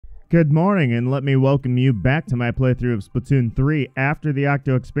Good morning, and let me welcome you back to my playthrough of Splatoon 3. After the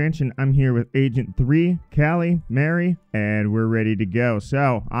Octo Expansion, I'm here with Agent 3, Callie, Mary, and we're ready to go.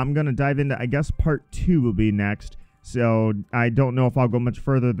 So, I'm going to dive into, I guess part 2 will be next. So, I don't know if I'll go much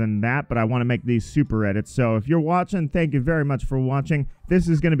further than that, but I want to make these super edits. So, if you're watching, thank you very much for watching. This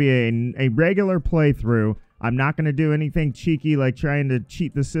is going to be a regular playthrough. I'm not going to do anything cheeky like trying to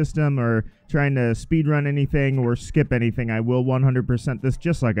cheat the system or trying to speedrun anything or skip anything. I will 100% this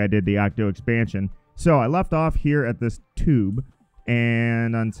just like I did the Octo Expansion. So I left off here at this tube,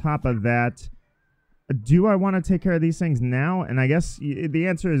 and on top of that, do I want to take care of these things now? And I guess the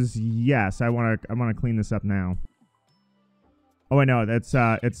answer is yes. I want to clean this up now. Oh, I know that's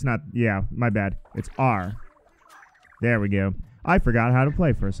it's not. Yeah, my bad. It's R. There we go. I forgot how to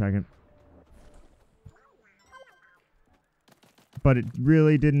play for a second. But it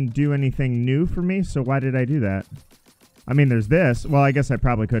really didn't do anything new for me, so why did I do that? I mean, there's this. Well, I guess I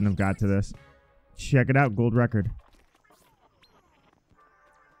probably couldn't have got to this. Check it out, gold record.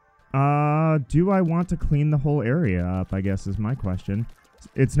 Do I want to clean the whole area up, I guess is my question.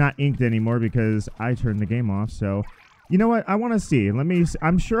 It's not inked anymore because I turned the game off, so... You know what? I want to see.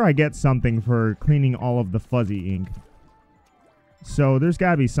 I'm sure I get something for cleaning all of the fuzzy ink. So there's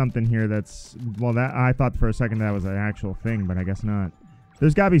got to be something here that's... Well, that I thought for a second that was an actual thing, but I guess not.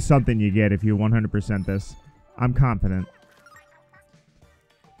 There's got to be something you get if you 100% this. I'm confident.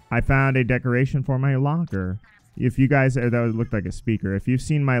 I found a decoration for my locker. If you guys... That looked like a speaker. If you've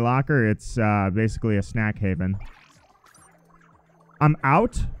seen my locker, it's basically a snack haven. I'm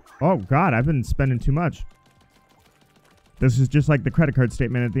out? Oh, God, I've been spending too much. This is just like the credit card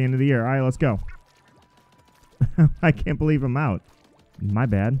statement at the end of the year. All right, let's go. I can't believe I'm out. My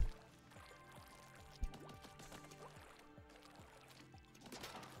bad.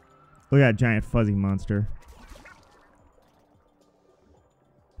 Look at that giant fuzzy monster.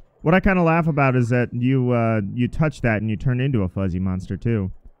 What I kind of laugh about is that you touch that and you turn into a fuzzy monster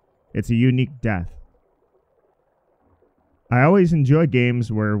too. It's a unique death. I always enjoy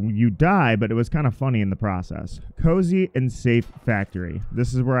games where you die, but it was kind of funny in the process. Cozy and Safe Factory.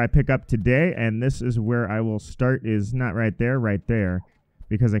 This is where I pick up today, and this is where I will start is not right there,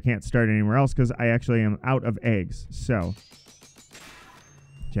 because I can't start anywhere else because I actually am out of eggs. So,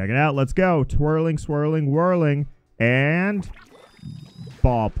 check it out. Let's go. Twirling, swirling, whirling, and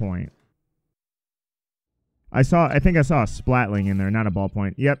ballpoint. I think I saw a Splatling in there, not a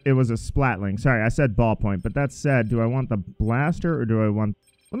ballpoint. Yep, it was a Splatling. Sorry, I said ballpoint. But that said, do I want the blaster or do I want...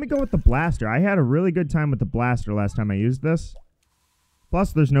 Let me go with the blaster. I had a really good time with the blaster last time I used this.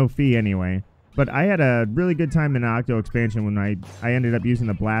 Plus, there's no fee anyway. But I had a really good time in Octo Expansion when I ended up using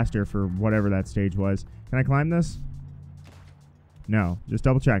the blaster for whatever that stage was. Can I climb this? No, just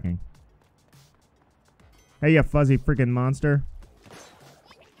double checking. Hey, you fuzzy freaking monster.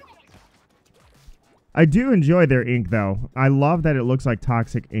 I do enjoy their ink, though. I love that it looks like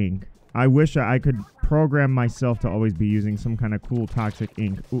toxic ink. I wish I could program myself to always be using some kind of cool toxic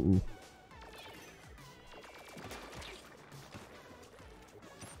ink. Ooh.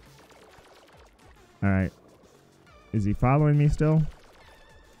 Alright. Is he following me still?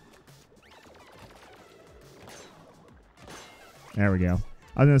 There we go.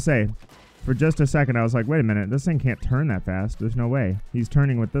 I was going to say, for just a second, I was like, wait a minute. This thing can't turn that fast. There's no way. He's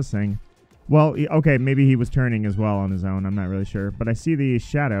turning with this thing. Well, okay, maybe he was turning as well on his own. I'm not really sure. But I see the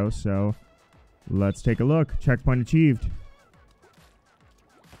shadow, so let's take a look. Checkpoint achieved.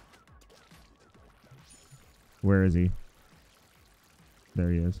 Where is he? There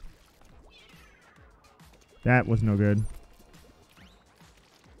he is. That was no good.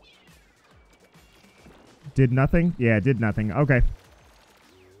 Did nothing? Yeah, it did nothing. Okay.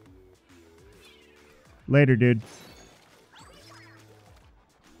 Later, dude.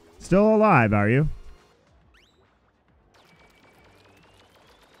 Still alive, are you?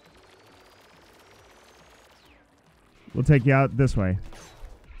 We'll take you out this way.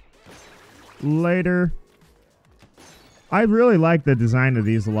 Later. I really like the design of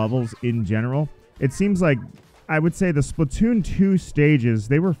these levels in general. It seems like, I would say the Splatoon 2 stages,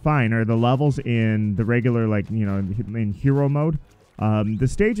 they were fine, or the levels in the regular, like, you know, in hero mode. The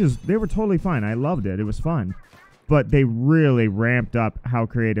stages, they were totally fine. I loved it. It was fun. But they really ramped up how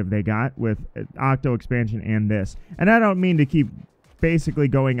creative they got with Octo Expansion and this. And I don't mean to keep basically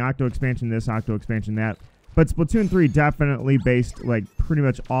going Octo Expansion this, Octo Expansion that. But Splatoon 3 definitely based, like, pretty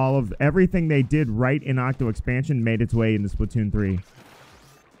much all of everything they did right in Octo Expansion made its way into Splatoon 3.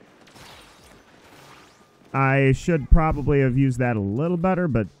 I should probably have used that a little better,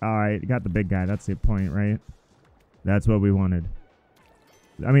 but alright, got the big guy. That's the point, right? That's what we wanted.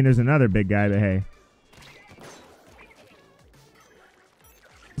 I mean, there's another big guy, but hey.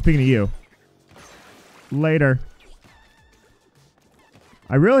 Speaking of you. Later.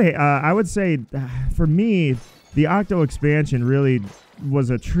 I really, I would say, for me, the Octo Expansion really was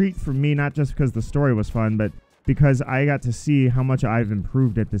a treat for me, not just because the story was fun, but because I got to see how much I've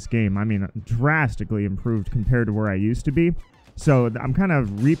improved at this game. I mean, drastically improved compared to where I used to be. So I'm kind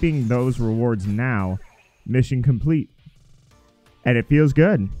of reaping those rewards now. Mission complete. And it feels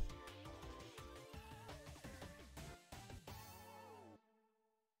good.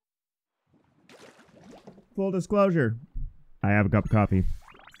 Full disclosure, I have a cup of coffee.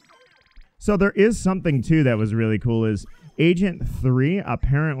 So there is something, too, that was really cool is Agent 3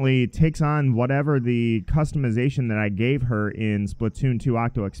 apparently takes on whatever the customization that I gave her in Splatoon 2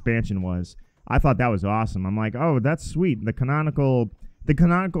 Octo Expansion was. I thought that was awesome. I'm like, oh, that's sweet. The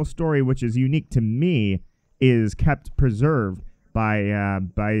canonical story, which is unique to me, is kept preserved by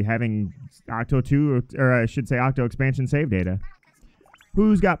having Octo 2, or I should say Octo Expansion save data.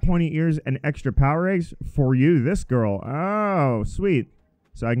 Who's got pointy ears and extra power eggs? For you, this girl. Oh, sweet.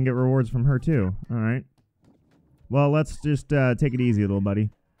 So I can get rewards from her, too. All right. Well, let's just take it easy, little buddy.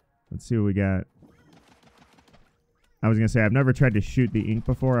 Let's see what we got. I was going to say, I've never tried to shoot the ink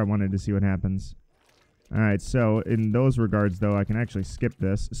before. I wanted to see what happens. All right, so in those regards, though, I can actually skip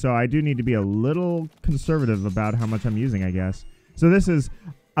this. So I do need to be a little conservative about how much I'm using, I guess. So this is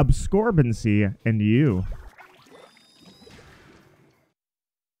Absorbency and You.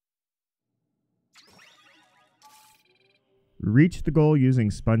 Reach the goal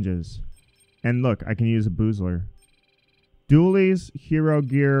using sponges. And look, I can use a boozler. Dualies, hero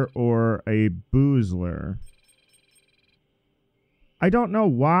gear, or a boozler. I don't know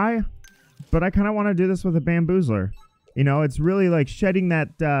why, but I kind of want to do this with a bamboozler. You know, it's really like shedding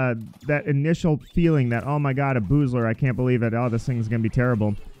that that initial feeling that, oh my god, a boozler, I can't believe it, oh, this thing's going to be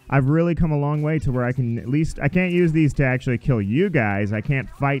terrible. I've really come a long way to where I can at least, I can't use these to actually kill you guys. I can't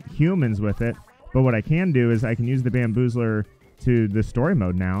fight humans with it. But what I can do is I can use the bamboozler to the story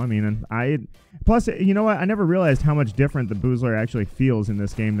mode now. I mean, plus, you know what? I never realized how much different the boozler actually feels in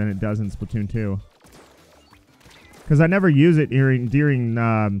this game than it does in Splatoon 2. Because I never use it during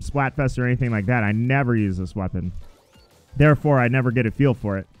Splatfest or anything like that. I never use this weapon. Therefore, I never get a feel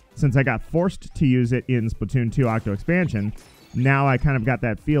for it. Since I got forced to use it in Splatoon 2 Octo Expansion, now I kind of got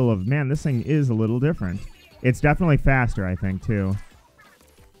that feel of, man, this thing is a little different. It's definitely faster, I think, too.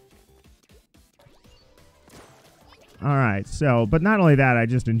 Alright, so, but not only that, I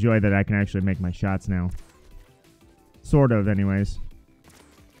just enjoy that I can actually make my shots now. Sort of, anyways.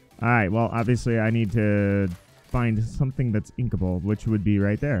 Alright, well, obviously I need to find something that's inkable, which would be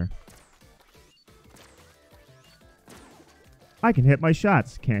right there. I can hit my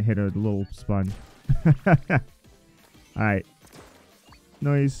shots. Can't hit a little sponge. Alright.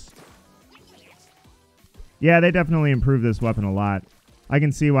 Nice. Yeah, they definitely improved this weapon a lot. I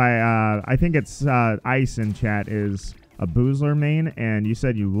can see why, I think it's Ice in chat is a boozler main, and you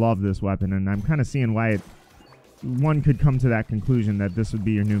said you love this weapon, and I'm kind of seeing why one could come to that conclusion that this would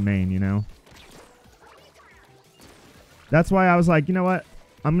be your new main, you know? That's why I was like, you know what?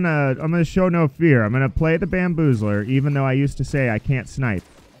 I'm gonna show no fear. I'm gonna play the bamboozler, even though I used to say I can't snipe.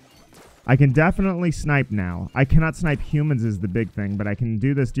 I can definitely snipe now. I cannot snipe humans is the big thing, but I can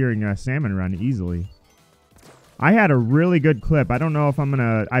do this during a salmon run easily. I had a really good clip. I don't know if I'm going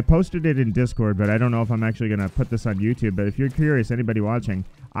to... I posted it in Discord, but I don't know if I'm actually going to put this on YouTube. But if you're curious, anybody watching,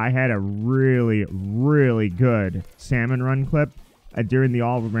 I had a really, really good salmon run clip. During the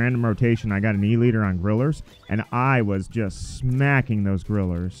all-random rotation, I got an E-liter on grillers, and I was just smacking those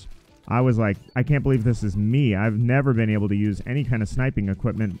grillers. I was like, I can't believe this is me. I've never been able to use any kind of sniping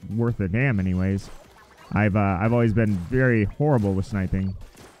equipment worth a damn anyways. I've always been very horrible with sniping.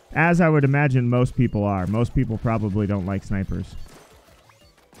 As I would imagine most people are. Most people probably don't like snipers.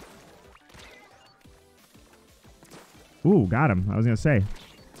 Ooh, got him. I was going to say.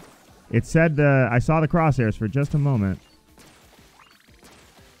 It said, I saw the crosshairs for just a moment.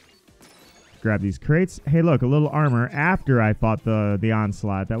 Grab these crates. Hey, look, a little armor after I fought the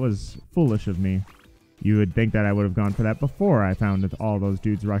onslaught. That was foolish of me. You would think that I would have gone for that before I found all those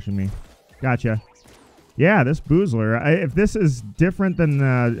dudes rushing me. Gotcha. Yeah, this boozler. If this is different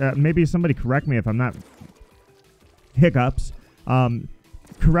than... maybe somebody correct me if I'm not... Hiccups.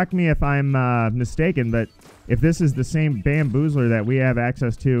 Correct me if I'm mistaken, but if this is the same bamboozler that we have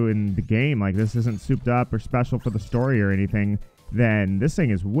access to in the game, like this isn't souped up or special for the story or anything, then this thing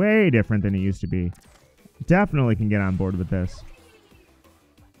is way different than it used to be. Definitely can get on board with this.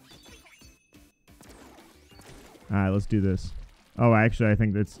 Alright, let's do this. Oh, actually, I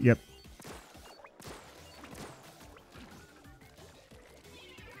think that's... Yep.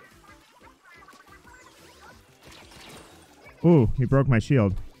 Ooh, he broke my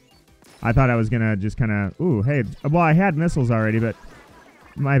shield. I thought I was going to just kind of... Ooh, hey. Well, I had missiles already, but...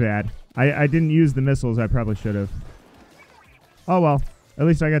 My bad. I didn't use the missiles. I probably should have. Oh, well. At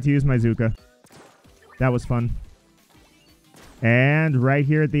least I got to use my Zuka. That was fun. And right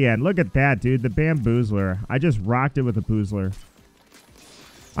here at the end. Look at that, dude. The Bamboozler. I just rocked it with a Boozler.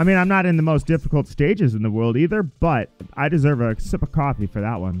 I mean, I'm not in the most difficult stages in the world either, but I deserve a sip of coffee for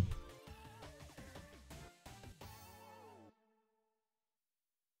that one.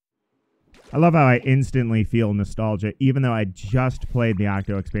 I love how I instantly feel nostalgia. Even though I just played the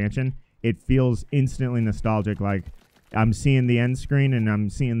Octo Expansion, it feels instantly nostalgic. Like I'm seeing the end screen and I'm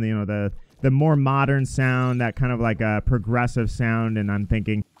seeing the more modern sound, that kind of like a progressive sound, and I'm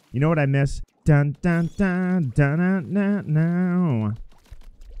thinking, you know what I miss? Dun dun dun dun dun dun no.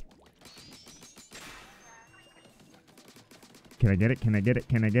 Can I get it? Can I get it?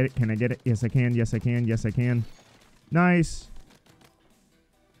 Can I get it? Can I get it? Yes, I can. Yes, I can. Yes, I can. Nice.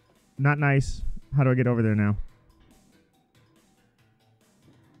 Not nice. How do I get over there now?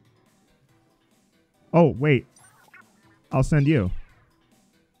 Oh, wait. I'll send you.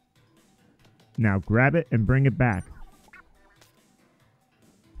 Now grab it and bring it back.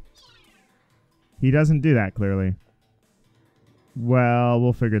 He doesn't do that, clearly. Well,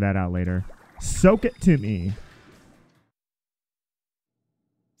 we'll figure that out later. Soak it to me.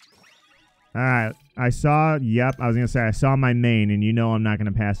 Alright, I saw, yep, I was going to say, I saw my main, and you know I'm not going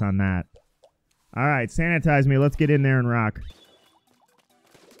to pass on that. Alright, sanitize me, let's get in there and rock.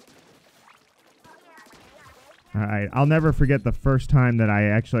 Alright, I'll never forget the first time that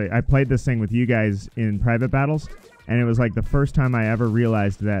I played this thing with you guys in private battles, and it was like the first time I ever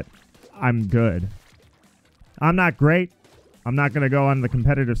realized that I'm good. I'm not great. I'm not going to go on the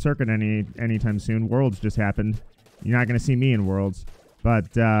competitive circuit anytime soon. Worlds just happened. You're not going to see me in Worlds.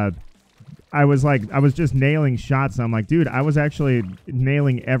 But, I was just nailing shots. I'm like, dude, I was actually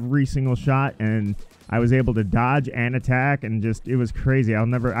nailing every single shot, and I was able to dodge and attack, and just, it was crazy.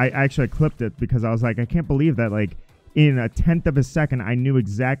 I actually clipped it because I was like, I can't believe that, like, in a 10th of a second, I knew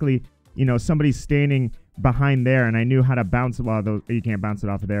exactly, you know, somebody's standing behind there, and I knew how to bounce. Well, you can't bounce it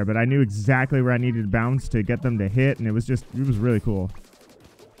off of there, but I knew exactly where I needed to bounce to get them to hit, and it was really cool.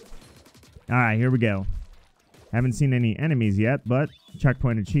 All right, here we go. Haven't seen any enemies yet, but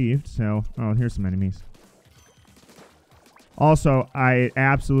checkpoint achieved, so... Oh, here's some enemies. Also, I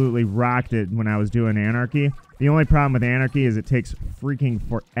absolutely rocked it when I was doing Anarchy. The only problem with Anarchy is it takes freaking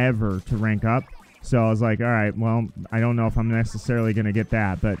forever to rank up. So I was like, alright, well, I don't know if I'm necessarily going to get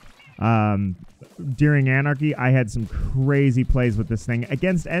that, but... during Anarchy, I had some crazy plays with this thing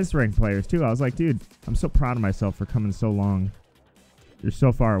against S-rank players, too. I was like, dude, I'm so proud of myself for coming so long. You're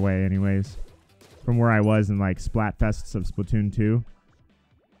so far away, anyways. From where I was in, like, Splatfests of Splatoon 2.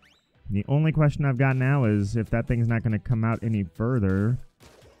 The only question I've got now is, if that thing's not going to come out any further,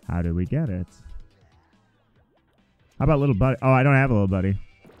 how do we get it? How about Little Buddy? Oh, I don't have a Little Buddy.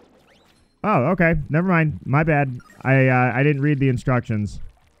 Oh, okay. Never mind. My bad. I didn't read the instructions.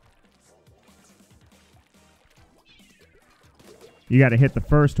 You got to hit the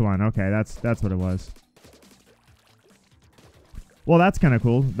first one. Okay, that's what it was. Well, that's kind of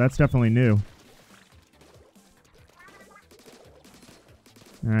cool. That's definitely new.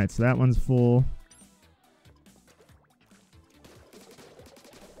 Alright, so that one's full.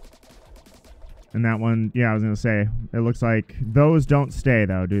 And that one, yeah, I was going to say, it looks like those don't stay,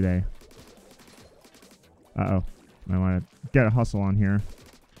 though, do they? Uh-oh. I want to get a hustle on here.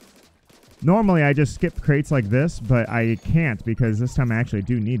 Normally, I just skip crates like this, but I can't because this time I actually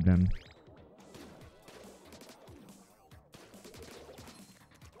do need them.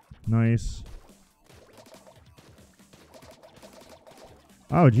 Nice.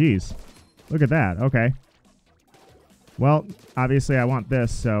 Oh, geez. Look at that. Okay. Well, obviously I want this,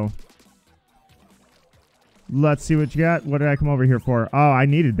 so... Let's see what you got. What did I come over here for? Oh, I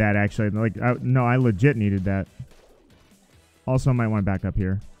needed that, actually. Like, no, I legit needed that. Also, I might want to back up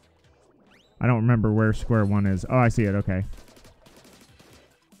here. I don't remember where square one is. Oh, I see it. Okay.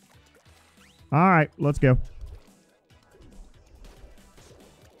 Alright, let's go.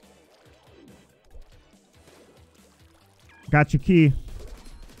 Got your key.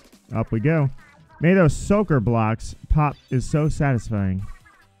 Up we go. May those soaker blocks pop is so satisfying.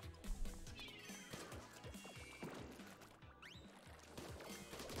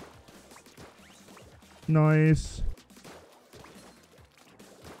 Nice.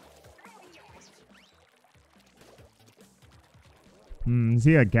 Is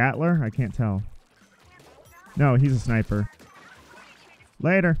he a Gatler? I can't tell. No, he's a sniper.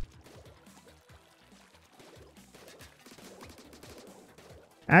 Later.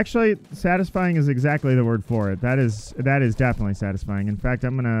 Actually, satisfying is exactly the word for it. That is definitely satisfying. In fact,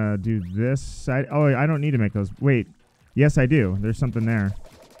 I'm gonna do this side. Oh, I don't need to make those. Wait. Yes, I do. There's something there.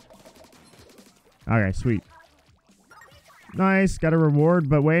 Okay, sweet. Nice. Got a reward,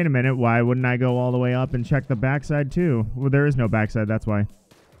 but wait a minute. Why wouldn't I go all the way up and check the backside too? Well, there is no backside. That's why.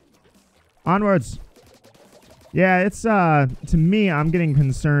 Onwards. Yeah, it's, to me, I'm getting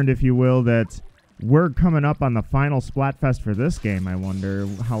concerned, if you will, that we're coming up on the final Splatfest for this game. I wonder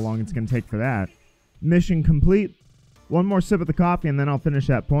how long it's going to take for that. Mission complete. One more sip of the coffee, and then I'll finish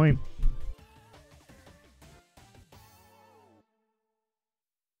that point.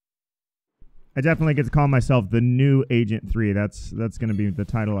 I definitely get to call myself the new Agent 3. That's going to be the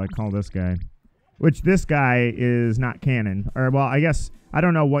title I call this guy. Which this guy is not canon. Or, well, I guess, I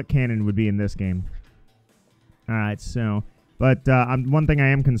don't know what canon would be in this game. Alright, so, but one thing I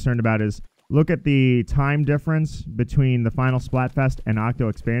am concerned about is, look at the time difference between the final Splatfest and Octo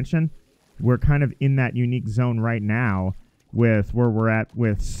Expansion. We're kind of in that unique zone right now with where we're at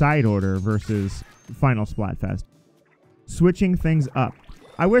with side order versus final Splatfest. Switching things up.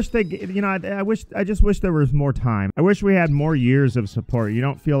 I wish they, you know, I just wish there was more time. I wish we had more years of support. You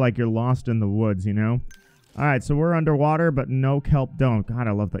don't feel like you're lost in the woods, you know? Alright, so we're underwater, but no kelp don't. God,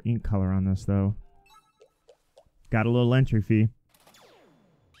 I love the ink color on this, though. Got a little entry fee.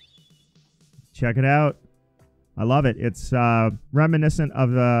 Check it out. I love it. It's reminiscent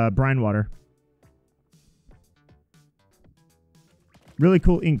of the brine water. Really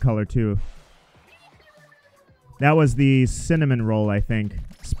cool ink color, too. That was the cinnamon roll, I think.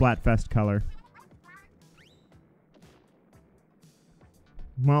 Splatfest color.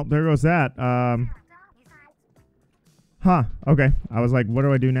 Well, there goes that. Huh. Okay. I was like, what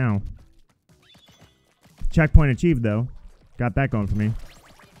do I do now? Checkpoint achieved, though. Got that going for me.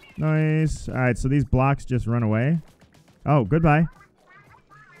 Nice. Alright, so these blocks just run away. Oh, goodbye.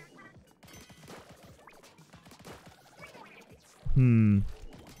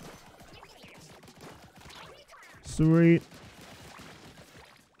 Sweet.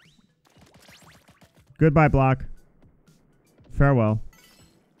 Goodbye, block. Farewell.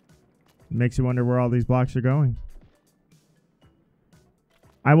 Makes you wonder where all these blocks are going.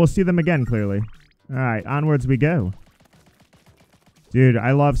 I will see them again, clearly. Alright, onwards we go. Dude,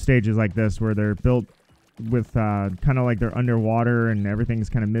 I love stages like this where they're built with kind of like they're underwater and everything's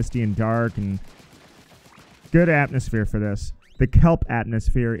kind of misty and dark, and good atmosphere for this. The kelp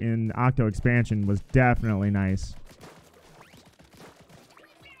atmosphere in Octo Expansion was definitely nice.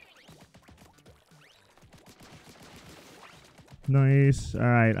 Nice.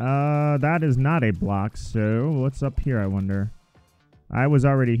 Alright, that is not a block, so what's up here, I wonder? I was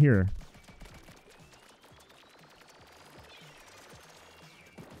already here.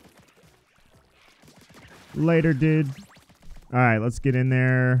 Later, dude. Alright, let's get in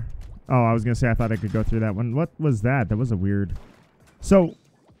there. Oh, I was gonna say I thought I could go through that one. What was that? That was a weird... So...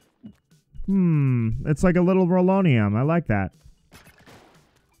 It's like a little Rolonium. I like that.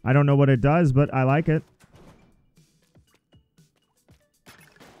 I don't know what it does, but I like it.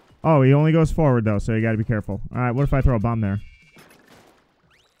 Oh, he only goes forward, though, so you gotta be careful. Alright, what if I throw a bomb there?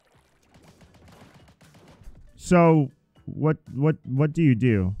 So, what do you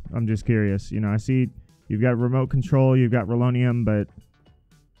do? I'm just curious. You know, I see you've got remote control, you've got Rolonium, but...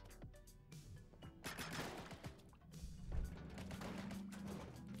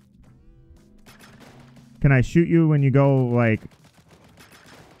 Can I shoot you when you go, like...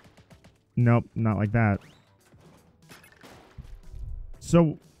 Nope, not like that.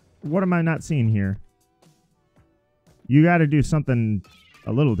 So, what am I not seeing here? You gotta do something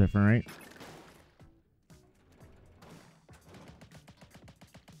a little different, right?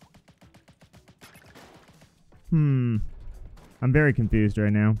 I'm very confused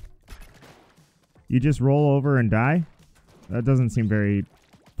right now. You just roll over and die? That doesn't seem very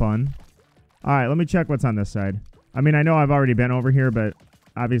fun. Alright, let me check what's on this side. I mean, I know I've already been over here, but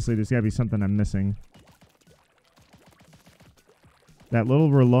obviously there's gotta be something I'm missing. That little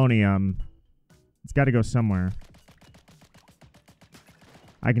Rolonium, it's gotta go somewhere.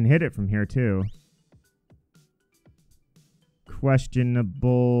 I can hit it from here, too.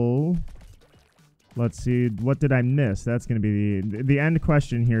 Questionable. Let's see, what did I miss? That's going to be the end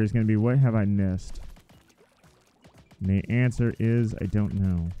question here is going to be, what have I missed? And the answer is, I don't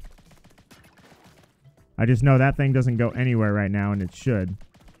know. I just know that thing doesn't go anywhere right now, and it should.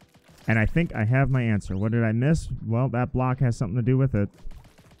 And I think I have my answer. What did I miss? Well, that block has something to do with it.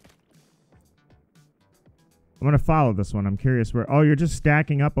 I'm going to follow this one. I'm curious where... Oh, you're just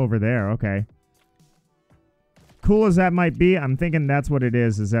stacking up over there. Okay. Cool as that might be, I'm thinking that's what it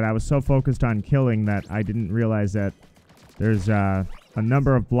is that I was so focused on killing that I didn't realize that there's a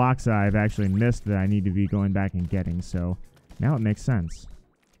number of blocks I've actually missed that I need to be going back and getting. So now it makes sense.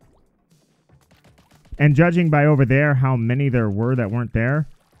 And judging by over there how many there were that weren't there,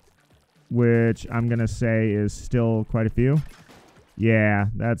 which I'm going to say is still quite a few. Yeah,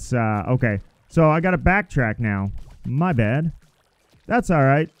 that's, okay. So I got to backtrack now. My bad. That's all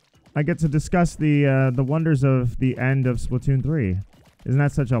right. I get to discuss the wonders of the end of Splatoon 3. Isn't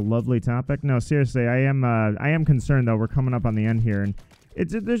that such a lovely topic? No, seriously, I am concerned, though. We're coming up on the end here, and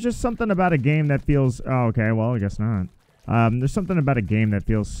there's just something about a game that feels... Oh, okay, well, I guess not. There's something about a game that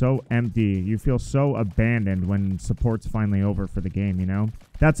feels so empty. You feel so abandoned when support's finally over for the game, you know?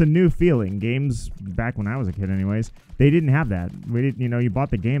 That's a new feeling. Games, back when I was a kid anyways, they didn't have that. We didn't, you know, you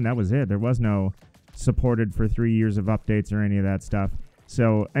bought the game, that was it. There was no supported for 3 years of updates or any of that stuff.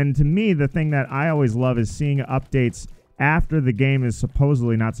 So, and to me, the thing that I always love is seeing updates after the game is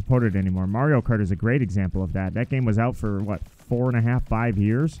supposedly not supported anymore. Mario Kart is a great example of that. That game was out for, what, 4.5, 5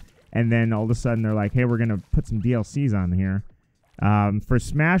 years? And then all of a sudden they're like, hey, we're going to put some DLCs on here. For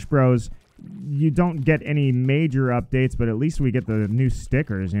Smash Bros., you don't get any major updates, but at least we get the new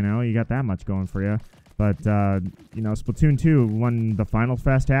stickers, you know? You got that much going for you. But, you know, Splatoon 2, when the Final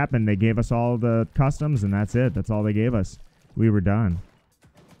Fest happened, they gave us all the customs, and that's it. That's all they gave us. We were done.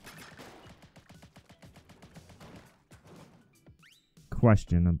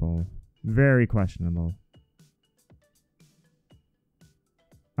 Questionable. Very questionable.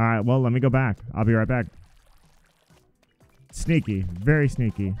 All right, well, let me go back. I'll be right back. Sneaky. Very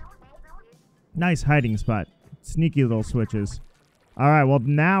sneaky. Nice hiding spot. Sneaky little switches. All right, well,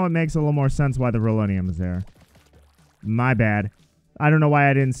 now it makes a little more sense why the Rolonium is there. My bad. I don't know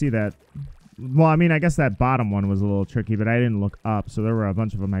why I didn't see that. Well, I mean, I guess that bottom one was a little tricky, but I didn't look up, so there were a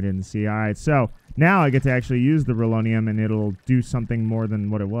bunch of them I didn't see. All right, so now I get to actually use the Rolonium, and it'll do something more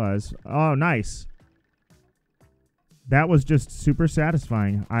than what it was. Oh, nice. That was just super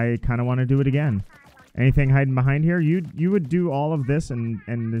satisfying. I kind of want to do it again. Anything hiding behind here? You would do all of this, and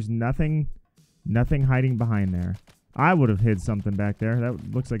there's nothing hiding behind there. I would have hid something back there.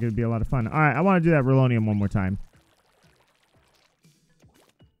 That looks like it would be a lot of fun. All right, I want to do that Rolonium one more time.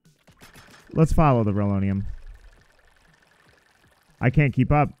 Let's follow the Rolonium. I can't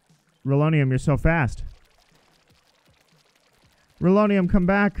keep up. Rolonium, you're so fast. Rolonium, come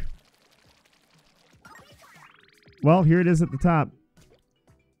back. Well, here it is at the top.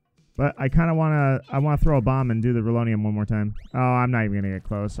 But I kind of want to throw a bomb and do the Rolonium one more time. Oh, I'm not even going to get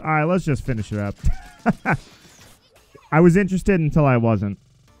close. All right, let's just finish it up. I was interested until I wasn't.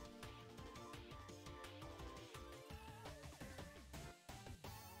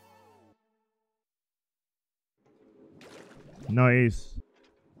 Nice.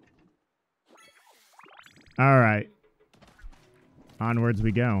 All right. Onwards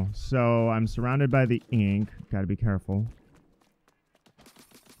we go. So I'm surrounded by the ink. Gotta be careful.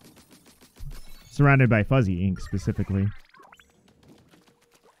 Surrounded by fuzzy ink specifically.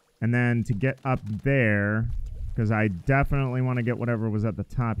 And then to get up there, because I definitely want to get whatever was at the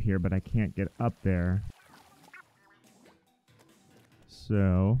top here, but I can't get up there.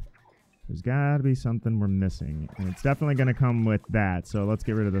 So there's got to be something we're missing. And it's definitely going to come with that. So let's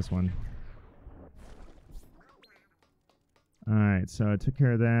get rid of this one. Alright, so I took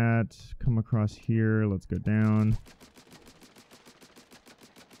care of that. Come across here. Let's go down.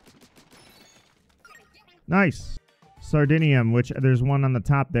 Nice! Sardinium, which there's one on the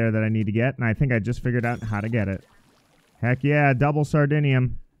top there that I need to get, and I think I just figured out how to get it. Heck yeah, double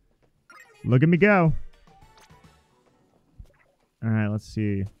Sardinium. Look at me go! Alright, let's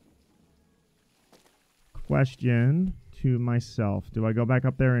see. Question to myself. Do I go back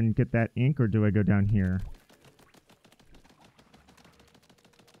up there and get that ink, or do I go down here?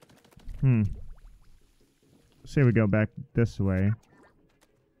 Say we go back this way.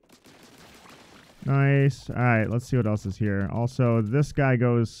 Nice. Alright, let's see what else is here. Also, this guy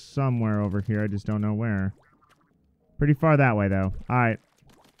goes somewhere over here. I just don't know where. Pretty far that way, though. Alright.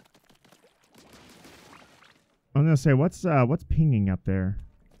 I'm gonna say, what's pinging up there?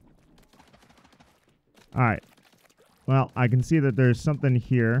 Alright. Well, I can see that there's something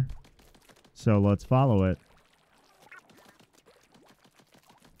here. So let's follow it.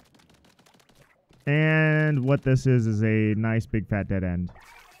 And what this is a nice big fat dead end.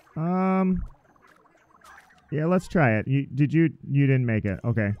 Yeah, let's try it. You didn't make it.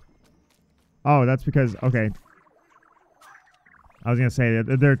 Okay. Oh, that's because, okay. I was going to say,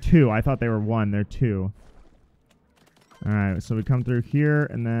 they're two. I thought they were one. They're two. All right, so we come through here,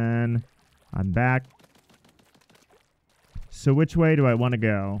 and then I'm back. So which way do I want to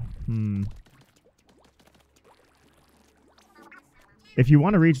go? If you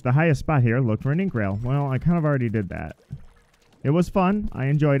want to reach the highest spot here, look for an ink rail. Well, I kind of already did that. It was fun. I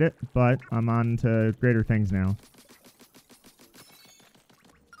enjoyed it, but I'm on to greater things now.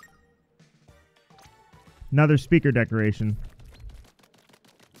 Another speaker decoration.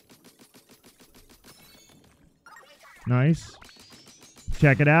 Nice.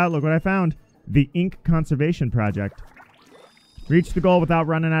 Check it out. Look what I found. The Ink Conservation Project. Reach the goal without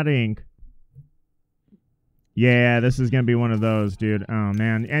running out of ink. Yeah, this is going to be one of those, dude. Oh,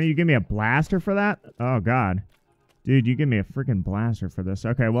 man. And you give me a blaster for that? Oh, God. Dude, you give me a freaking blaster for this.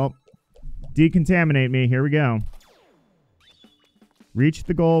 Okay, well, decontaminate me. Here we go. Reach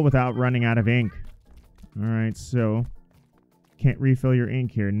the goal without running out of ink. All right, so can't refill your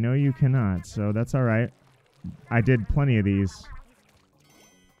ink here. No, you cannot. So that's all right. I did plenty of these.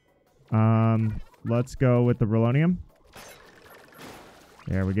 Let's go with the Relonium.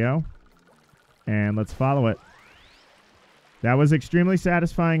 There we go. And let's follow it. That was extremely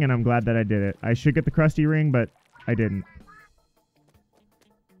satisfying, and I'm glad that I did it. I should get the Krusty Ring, but I didn't.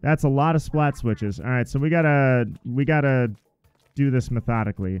 That's a lot of splat switches. All right, so we gotta do this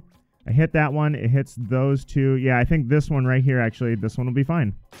methodically. I hit that one. It hits those two. Yeah, I think this one right here, actually, this one will be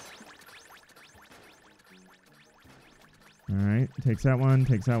fine. All right, takes that one,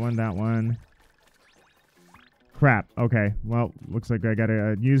 that one. Crap. Okay, well, looks like I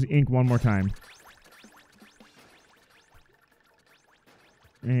gotta use ink one more time.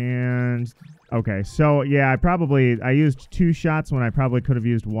 And, okay, so, yeah, I used 2 shots when I probably could have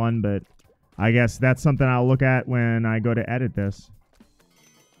used 1, but I guess that's something I'll look at when I go to edit this.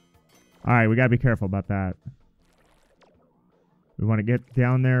 All right, we gotta be careful about that. We want to get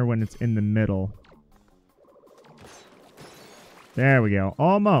down there when it's in the middle. There we go.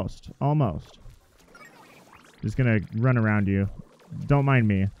 Almost. Almost. Just gonna run around you. Don't mind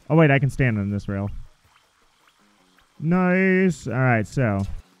me. Oh, wait, I can stand on this rail. Nice. All right, so.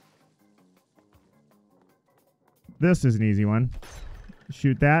 This is an easy one.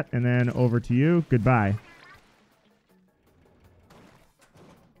 Shoot that, and then over to you. Goodbye.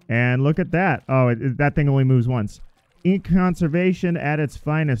 And look at that. Oh, that thing only moves once. Ink conservation at its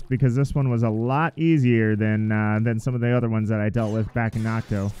finest, because this one was a lot easier than some of the other ones that I dealt with back in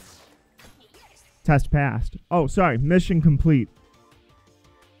Octo. Test passed. Oh, sorry. Mission complete.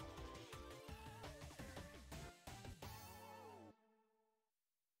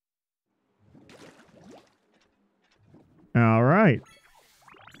 All right.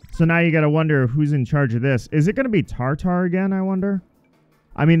 So now you got to wonder who's in charge of this. Is it going to be Tartar again, I wonder?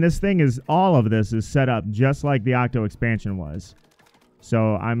 I mean, all of this is set up just like the Octo Expansion was.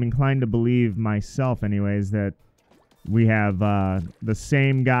 So I'm inclined to believe myself, anyways, that we have the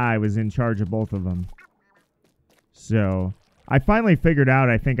same guy was in charge of both of them. So I finally figured out,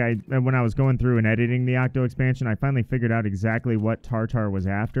 I think when I was going through and editing the Octo Expansion, I finally figured out exactly what Tartar was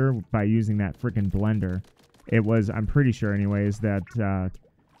after by using that freaking blender. It was, I'm pretty sure anyways, that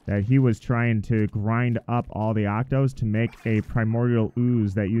he was trying to grind up all the Octos to make a primordial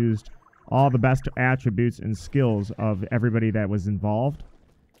ooze that used all the best attributes and skills of everybody that was involved,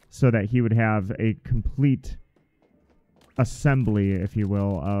 so that he would have a complete assembly, if you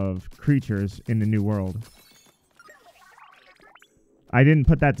will, of creatures in the new world. I didn't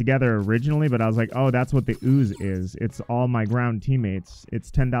put that together originally, but I was like, oh, that's what the ooze is. It's all my ground teammates.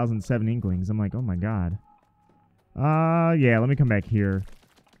 It's 10,007 Inklings. I'm like, oh my god. Yeah, let me come back here.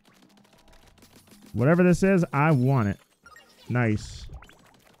 Whatever this is, I want it. Nice.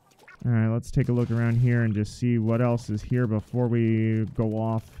 All right, let's take a look around here and just see what else is here before we go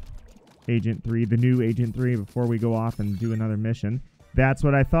off Agent 3, the new Agent 3, before we go off and do another mission. That's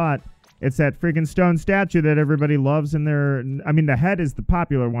what I thought. It's that freaking stone statue that everybody loves in their... I mean, the head is the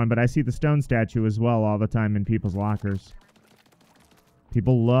popular one, but I see the stone statue as well all the time in people's lockers.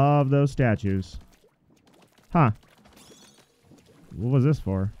 People love those statues. Huh. What was this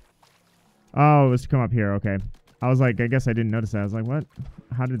for? Oh, it was to come up here. Okay. I was like, I guess I didn't notice that. I was like, what?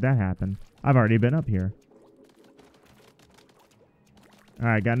 How did that happen? I've already been up here. All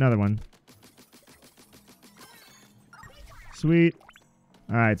right, got another one. Sweet.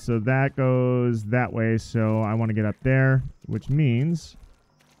 All right, so that goes that way. So I want to get up there, which means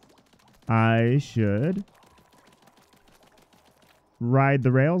I should ride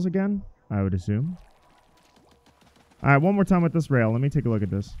the rails again, I would assume. All right, one more time with this rail. Let me take a look at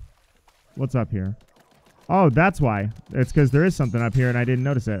this. What's up here? Oh, that's why. It's because there is something up here and I didn't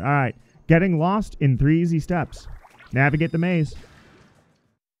notice it. All right. Getting lost in 3 easy steps. Navigate the maze.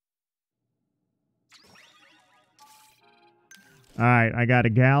 All right. I got a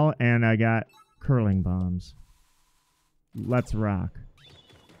gal and I got curling bombs. Let's rock.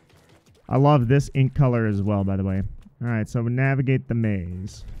 I love this ink color as well, by the way. All right. So we navigate the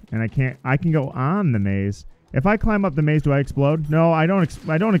maze. And I can go on the maze. If I climb up the maze, do I explode? No, I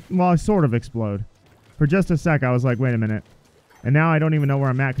don't. Well, I sort of explode. For just a sec, I was like, wait a minute. And now I don't even know where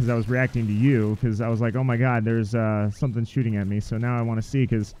I'm at because I was reacting to you. Because I was like, oh my god, there's something shooting at me. So now I want to see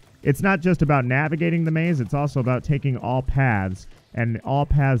because it's not just about navigating the maze. It's also about taking all paths. And all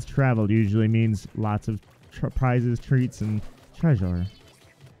paths traveled usually means lots of prizes, treats, and treasure.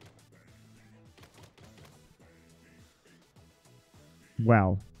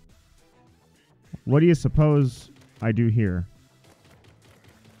 Well, what do you suppose I do here?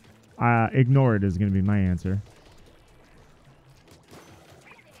 Ignore it is going to be my answer.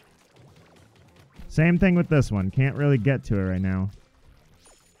 Same thing with this one. Can't really get to it right now.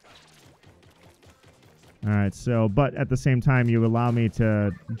 Alright, so, but at the same time, you allow me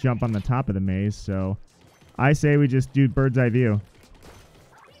to jump on the top of the maze, so I say we just do bird's eye view.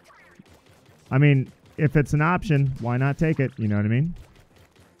 I mean, if it's an option, why not take it? You know what I mean?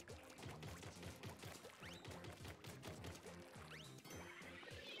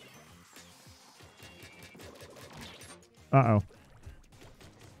 Uh-oh.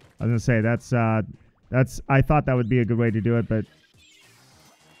 I was gonna say, that's, I thought that would be a good way to do it, but...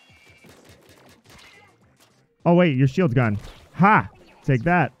 Oh, wait, your shield's gone. Ha! Take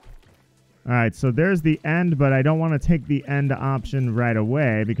that. Alright, so there's the end, but I don't want to take the end option right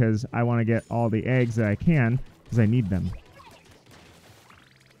away because I want to get all the eggs that I can because I need them.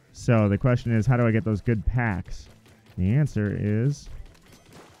 So the question is, how do I get those good packs? The answer is...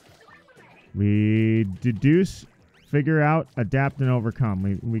 we deduce, figure out, adapt, and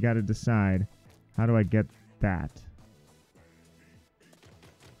overcome. We got to decide. How do I get that?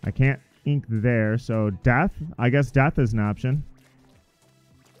 I can't ink there, so death? I guess death is an option.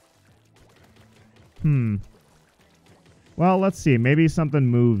 Well, let's see. Maybe something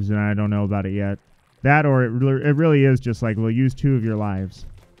moves and I don't know about it yet. That or it really is just like, we'll use 2 of your lives.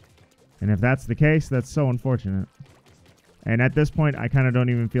 And if that's the case, that's so unfortunate. And at this point, I kind of don't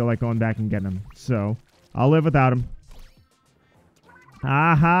even feel like going back and getting him. So, I'll live without him.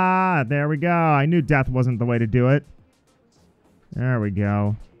 Aha! There we go. I knew death wasn't the way to do it. There we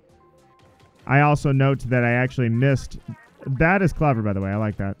go. I also note that I actually missed... That is clever, by the way. I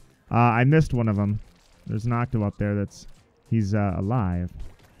like that. I missed one of them. There's an Octo up there that's... He's alive.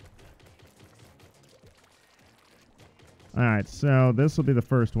 Alright, so this will be the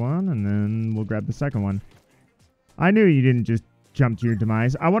first one, and then we'll grab the second one. I knew you didn't just jump to your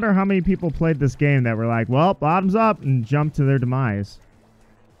demise. I wonder how many people played this game that were like, well, bottoms up, and jumped to their demise.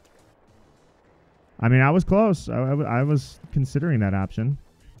 I mean, I was close. I was considering that option.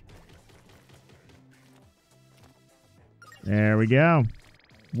 There we go.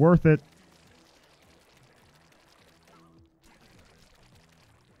 Worth it.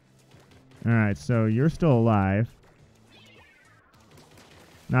 Alright, so you're still alive.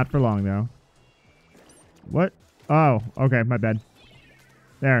 Not for long, though. What? Oh, okay, my bad.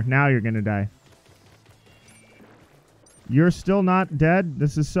 There, now you're gonna die. You're still not dead?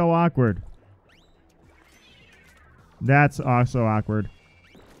 This is so awkward. That's also awkward.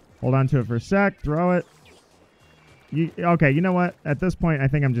 Hold on to it for a sec. Throw it. Okay, you know what? At this point, I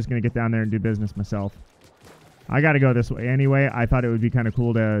think I'm just going to get down there and do business myself. I got to go this way anyway. I thought it would be kind of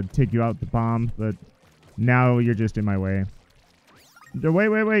cool to take you out the bomb, but now you're just in my way.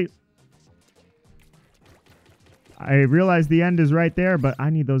 Wait. I realize the end is right there, but I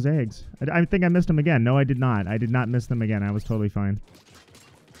need those eggs. I think I missed them again. No, I did not. I did not miss them again. I was totally fine.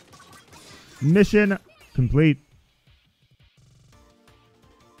 Mission complete.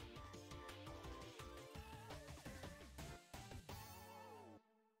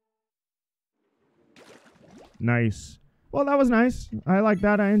 Nice. Well, that was nice. I like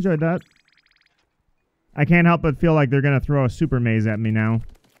that. I enjoyed that. I can't help but feel like they're going to throw a super maze at me now.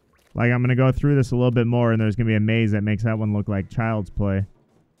 Like, I'm going to go through this a little bit more, and there's going to be a maze that makes that one look like child's play.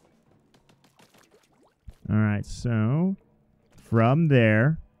 Alright, so... from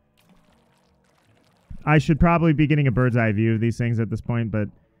there... I should probably be getting a bird's eye view of these things at this point, but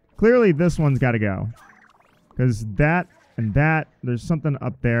clearly this one's got to go. Because that... and that, there's something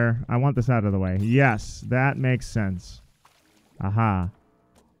up there. I want this out of the way. Yes, that makes sense. Aha.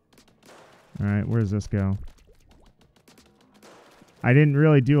 Alright, where does this go? I didn't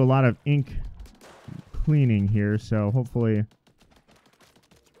really do a lot of ink cleaning here, so hopefully...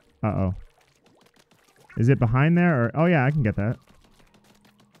 Uh-oh. Is it behind there? Or oh, yeah, I can get that.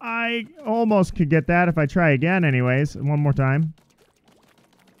 I almost could get that if I try again anyways. One more time.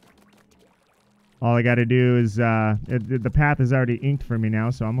 All I got to do is, the path is already inked for me now,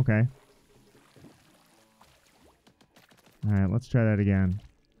 so I'm okay. Alright, let's try that again.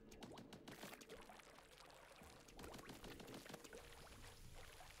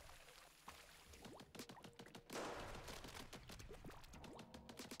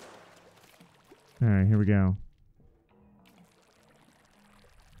 All right, here we go.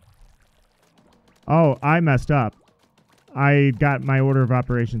 Oh, I messed up. I got my order of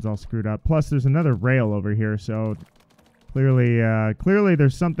operations all screwed up. Plus, there's another rail over here, so clearly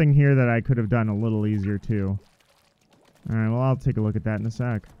there's something here that I could have done a little easier too. All right, well, I'll take a look at that in a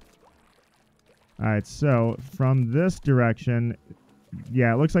sec. All right, so from this direction,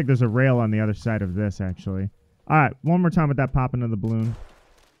 yeah, it looks like there's a rail on the other side of this, actually. All right, one more time with that popping of the balloon.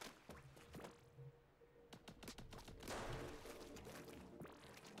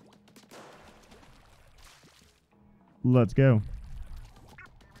 Let's go.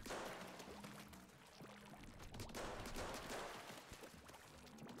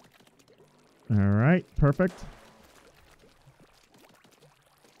 All right, perfect.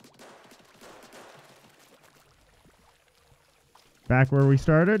 Back where we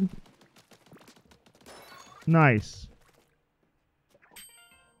started. Nice.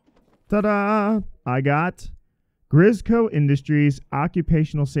 Ta-da! I got Grisco Industries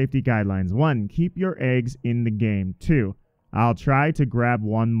Occupational Safety Guidelines. 1. Keep your eggs in the game. 2. I'll try to grab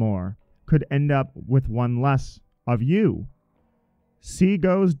one more. Could end up with one less of you. Sea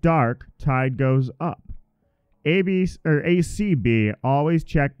goes dark, tide goes up. ACB, always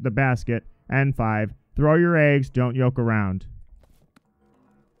check the basket. And 5. Throw your eggs, don't yoke around.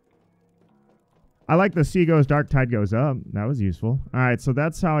 I like the sea goes dark, tide goes up. That was useful. All right, so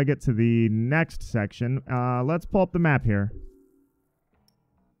that's how I get to the next section. Let's pull up the map here.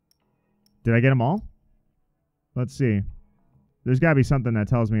 Did I get them all? Let's see. There's got to be something that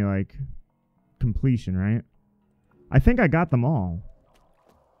tells me, like, completion, right? I think I got them all.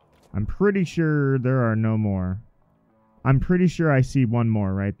 I'm pretty sure there are no more. I'm pretty sure I see one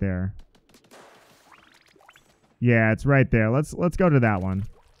more right there. Yeah, it's right there. Let's go to that one.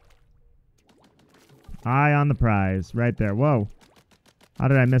 Eye on the prize. Right there. Whoa. How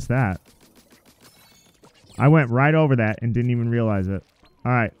did I miss that? I went right over that and didn't even realize it.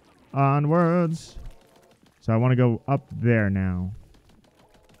 All right. Onwards. So I want to go up there now.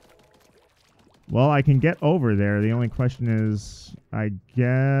 Well, I can get over there. The only question is, I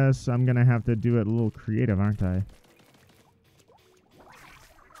guess I'm going to have to do it a little creative, aren't I?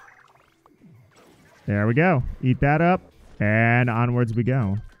 There we go. Eat that up. And onwards we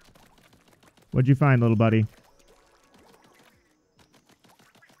go. What'd you find, little buddy?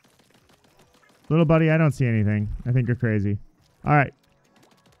 Little buddy, I don't see anything. I think you're crazy. All right.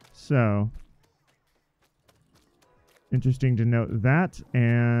 So, interesting to note that.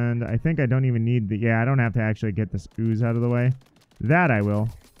 And I think I don't even need the... Yeah, I don't have to actually get this ooze out of the way. That I will.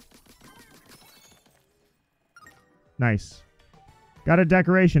 Nice. Got a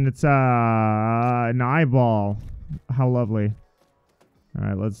decoration. It's an eyeball. How lovely. All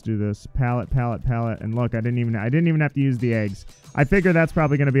right, let's do this. Pallet, pallet, pallet. And look, I didn't even have to use the eggs. I figure that's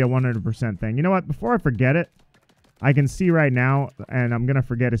probably going to be a 100% thing. You know what? Before I forget it, I can see right now, and I'm going to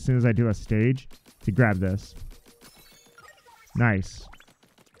forget as soon as I do a stage, to grab this. Nice.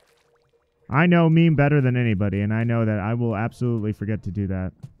 I know meme better than anybody, and I know that I will absolutely forget to do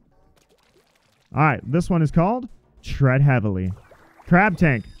that. All right, this one is called Tread Heavily. Crab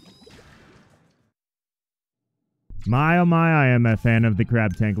Tank. My, oh my, I am a fan of the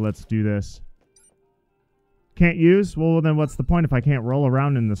crab tank. Let's do this. Can't use? Well, then what's the point if I can't roll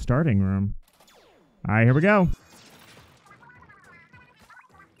around in the starting room? All right, here we go.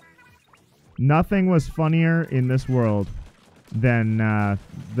 Nothing was funnier in this world than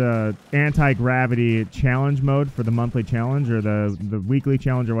the anti-gravity challenge mode for the monthly challenge or the weekly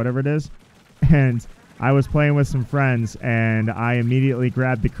challenge or whatever it is. And I was playing with some friends, and I immediately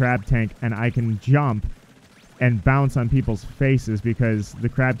grabbed the crab tank, and I can jump and bounce on people's faces because the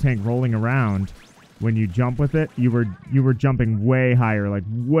crab tank rolling around, when you jump with it, you were jumping way higher, like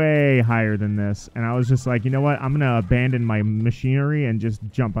way higher than this. And I was just like, you know what? I'm gonna abandon my machinery and just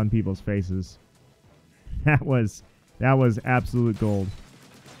jump on people's faces. That was absolute gold.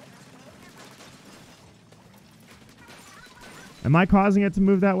 Am I causing it to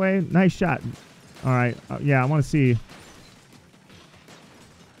move that way? Nice shot. All right. Yeah, I want to see.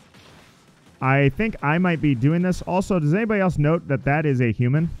 I think I might be doing this. Also, does anybody else note that that is a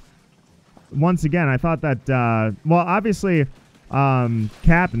human? Once again, I thought that, well, obviously,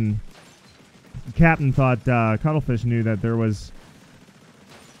 Captain thought Cuttlefish knew that there was,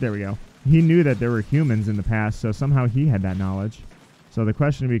 there we go. He knew that there were humans in the past, so somehow he had that knowledge. So the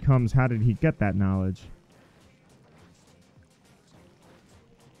question becomes, how did he get that knowledge?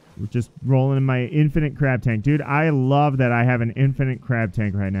 We're just rolling in my infinite crab tank. Dude, I love that I have an infinite crab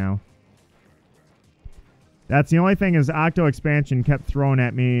tank right now. That's the only thing is Octo Expansion kept throwing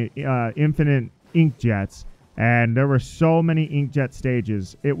at me infinite ink jets, and there were so many ink jet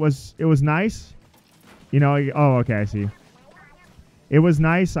stages. It was nice, You know, oh, okay, I see. It was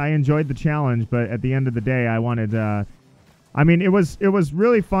nice. I enjoyed the challenge, but at the end of the day, I wanted, I mean, it was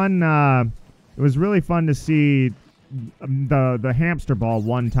really fun. It was really fun to see the hamster ball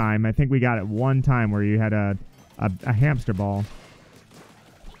one time. I think we got it one time where you had a hamster ball.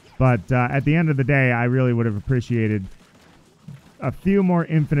 But at the end of the day, I really would have appreciated a few more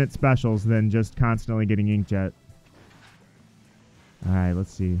infinite specials than just constantly getting inkjet. All right,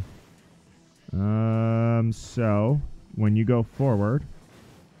 let's see. So when you go forward,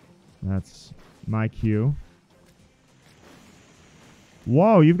 that's my cue.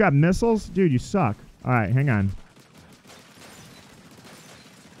 Whoa, you've got missiles? Dude, you suck. All right, hang on.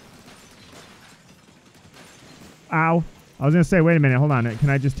 Ow. I was going to say, wait a minute, hold on. Can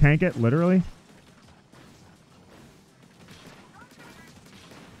I just tank it, literally?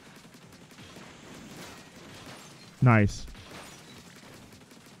 Nice.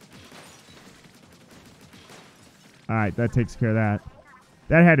 All right, that takes care of that.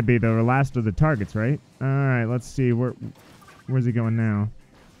 That had to be the last of the targets, right? All right, let's see. Where's he going now?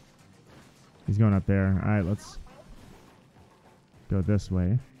 He's going up there. All right, let's go this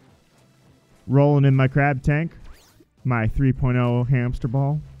way. Rolling in my crab tank. My 3.0 hamster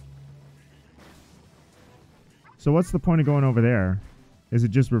ball. So what's the point of going over there? Is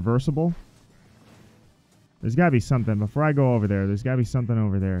it just reversible? There's got to be something. Before I go over there, there's got to be something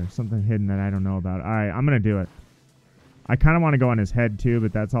over there. Something hidden that I don't know about. All right, I'm going to do it. I kind of want to go on his head too,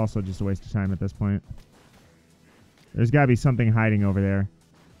 but that's also just a waste of time at this point. There's got to be something hiding over there.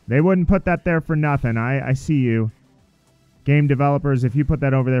 They wouldn't put that there for nothing. I see you. Game developers, if you put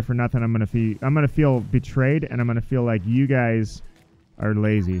that over there for nothing, I'm gonna feel betrayed, and I'm gonna feel like you guys are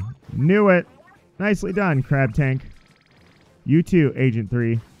lazy. Knew it. Nicely done, Crab Tank. You too, Agent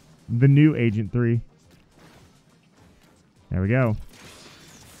 3. The new Agent 3. There we go.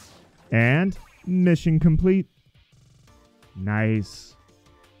 And mission complete. Nice.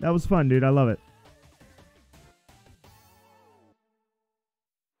 That was fun, dude. I love it.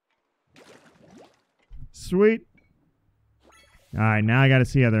 Sweet. Alright, now I gotta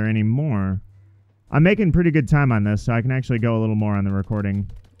see are there any more. I'm making pretty good time on this, so I can actually go a little more on the recording.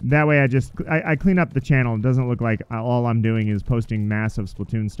 That way I clean up the channel. It doesn't look like all I'm doing is posting massive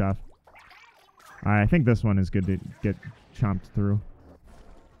Splatoon stuff. Alright, I think this one is good to get chomped through.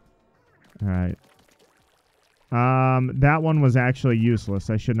 Alright. That one was actually useless.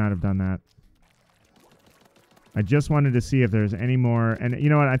 I should not have done that. I just wanted to see if there's any more. And you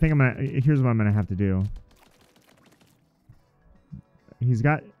know what? I think here's what I'm gonna have to do. He's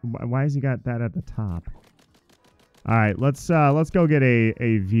got... Why has he got that at the top? All right, let's go get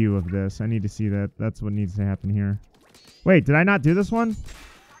a view of this. I need to see that. That's what needs to happen here. Wait, did I not do this one?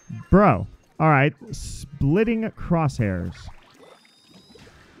 Bro. All right, splitting crosshairs.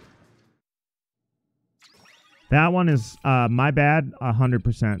 That one is my bad,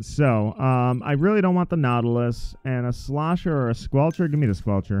 100%. So, I really don't want the Nautilus. And a slosher or a squelcher? Give me the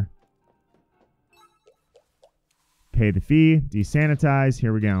squelcher. Pay the fee, desanitize,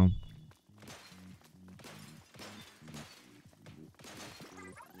 here we go.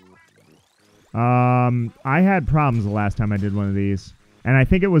 I had problems the last time I did one of these, and I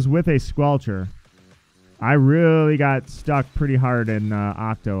think it was with a squelcher. I really got stuck pretty hard in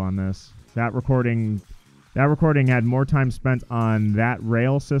Octo on this. That recording had more time spent on that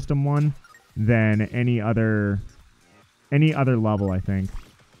rail system one than any other level, I think.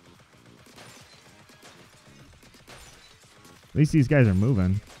 At least these guys are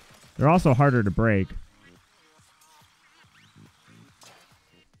moving. They're also harder to break.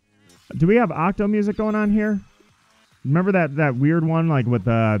 Do we have Octo music going on here? Remember that weird one, like with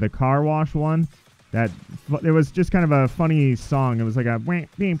the car wash one? It was just kind of a funny song. It was like a,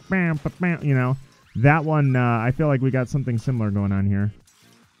 you know. That one, I feel like we got something similar going on here.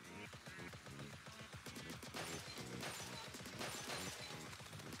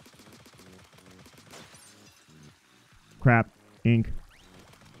 Crap. Ink.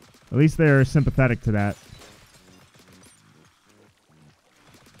 At least they're sympathetic to that.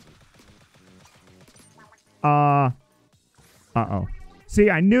 Uh-oh. See,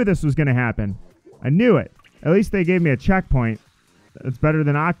 I knew this was going to happen. I knew it. At least they gave me a checkpoint. It's better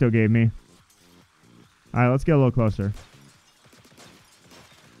than Octo gave me. All right, let's get a little closer.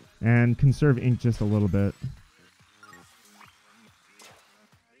 And conserve ink just a little bit.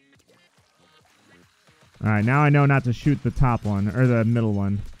 Alright, now I know not to shoot the top one, or the middle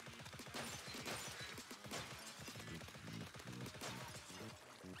one.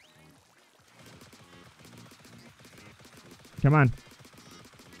 Come on.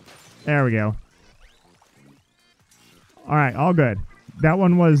 There we go. Alright, all good. That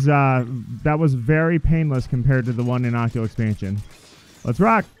one was very painless compared to the one in Octo Expansion. Let's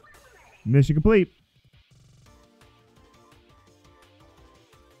rock. Mission complete.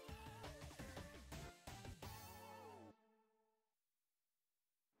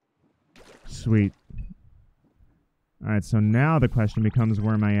 Sweet. Alright, so now the question becomes,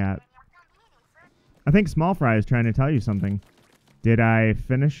 where am I at? I think Small Fry is trying to tell you something. Did I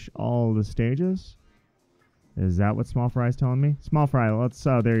finish all the stages? Is that what Small Fry is telling me? Small Fry, let's,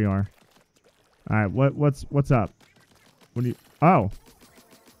 there you are. Alright, what's up? What do you, oh.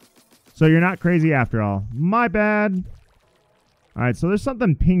 So you're not crazy after all. My bad. Alright, so there's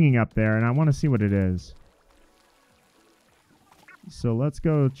something pinging up there, and I want to see what it is. So let's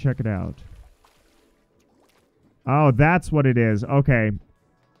go check it out. Oh, that's what it is. Okay.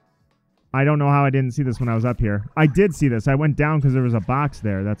 I don't know how I didn't see this when I was up here. I did see this. I went down because there was a box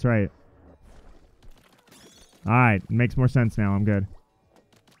there. That's right. Alright, makes more sense now. I'm good.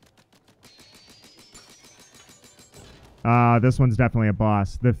 This one's definitely a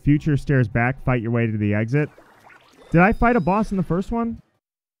boss. The future stares back. Fight your way to the exit. Did I fight a boss in the first one?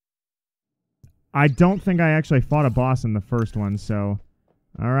 I don't think I actually fought a boss in the first one, so...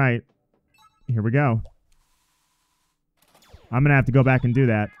 Alright. Here we go. I'm gonna have to go back and do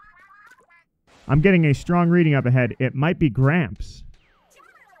that. I'm getting a strong reading up ahead. It might be Gramps.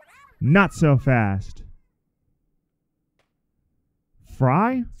 Not so fast.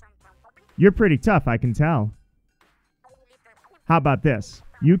 Fry? You're pretty tough, I can tell. How about this?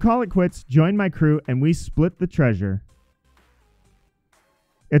 You call it quits, join my crew, and we split the treasure.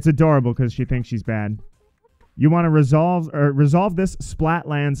 It's adorable because she thinks she's bad. You want to resolve this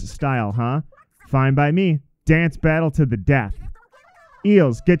Splatlands style, huh? Fine by me. Dance battle to the death.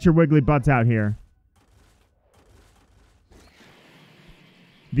 Eels, get your wiggly butts out here.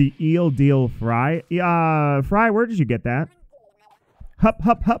 The Eel Deal Frye? Frye, where did you get that? Hup,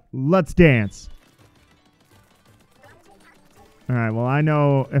 hup, hup. Let's dance. Alright, well, I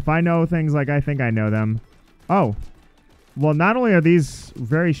know... If I know things like I think I know them... Oh. Well, not only are these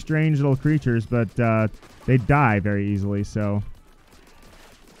very strange little creatures, but they die very easily, so...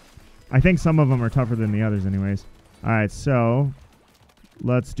 I think some of them are tougher than the others anyways. Alright, so...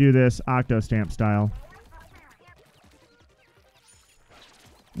 Let's do this Octo Stamp style.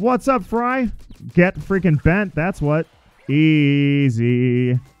 What's up, Fry? Get freaking bent, that's what.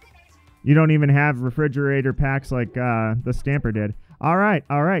 Easy. You don't even have refrigerator packs like the Stamper did. Alright,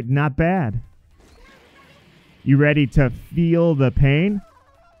 not bad. You ready to feel the pain?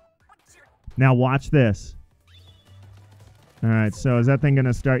 Now watch this. Alright, so is that thing going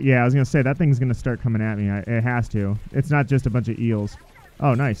to start? Yeah, I was going to say, that thing's going to start coming at me. It has to. It's not just a bunch of eels.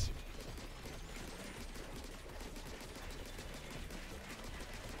 Oh, nice.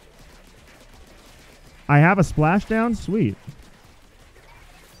 I have a splashdown? Sweet.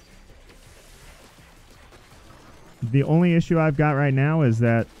 The only issue I've got right now is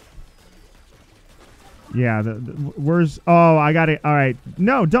that... Yeah, where's... Oh, I got it. All right.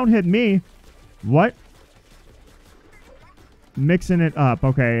 No, don't hit me. What? Mixing it up.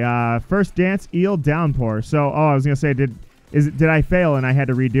 Okay, first dance, eel downpour. So, oh, I was going to say, did I fail and I had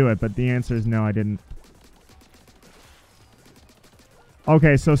to redo it? But the answer is no, I didn't.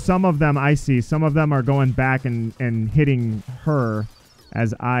 Okay, so some of them I see. Some of them are going back and hitting her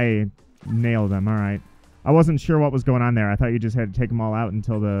as I nail them. All right. I wasn't sure what was going on there. I thought you just had to take them all out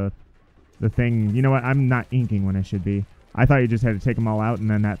until the thing... You know what? I'm not inking when I should be. I thought you just had to take them all out and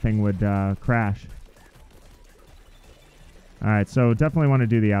then that thing would crash. Alright, so definitely want to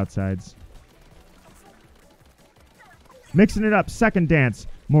do the outsides. Mixing it up. Second dance.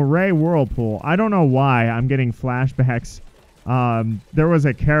 Moray Whirlpool. I don't know why I'm getting flashbacks. There was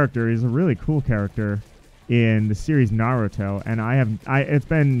a character. He's a really cool character in the series Naruto, and it's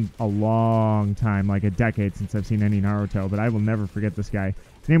been a long time, like a decade since I've seen any Naruto, but I will never forget this guy.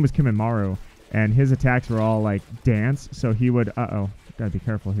 His name was Kimimaro, and his attacks were all like dance, so he would, gotta be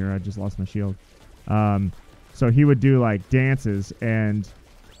careful here, I just lost my shield. So he would do like dances, and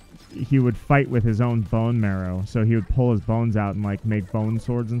he would fight with his own bone marrow, so he would pull his bones out and like make bone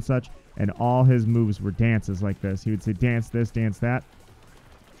swords and such, and all his moves were dances like this. He would say dance this, dance that.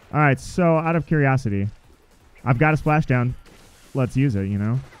 Alright, so out of curiosity, I've got a splashdown. Let's use it, you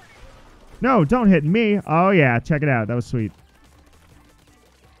know? No, don't hit me. Oh, yeah. Check it out. That was sweet.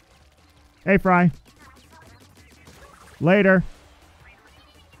 Hey, Fry. Later.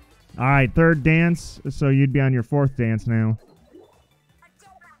 All right, third dance. So you'd be on your fourth dance now.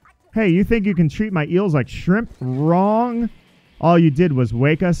 Hey, you think you can treat my eels like shrimp? Wrong. All you did was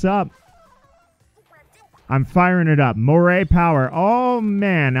wake us up. I'm firing it up. Moray Power. Oh,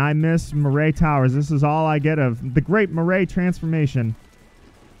 man, I miss Moray Towers. This is all I get of the great Moray transformation.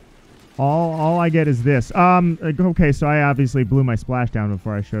 All I get is this. Okay, so I obviously blew my splashdown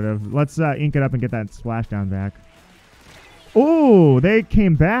before I should have. Let's ink it up and get that splashdown back. Oh, they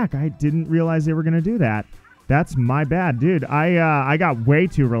came back. I didn't realize they were going to do that. That's my bad, dude. I got way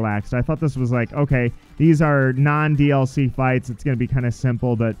too relaxed. I thought this was like, okay, these are non-DLC fights. It's going to be kind of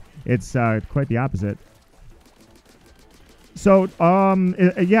simple, but it's quite the opposite. So,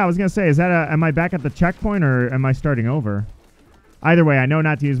 yeah, I was going to say, is that am I back at the checkpoint or am I starting over? Either way, I know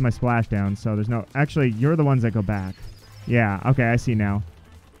not to use my splashdown, so there's no... Actually, you're the ones that go back. Yeah, okay, I see now.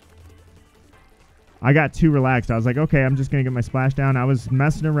 I got too relaxed. I was like, okay, I'm just going to get my splashdown. I was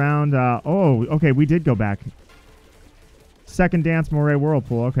messing around. Oh, okay, we did go back. Second dance, Moray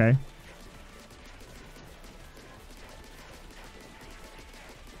Whirlpool, okay.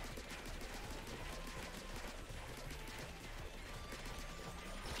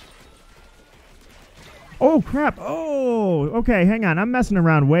 Oh, crap. Oh, okay, hang on. I'm messing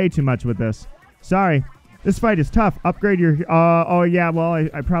around way too much with this. Sorry. This fight is tough. Upgrade your... oh, yeah, well,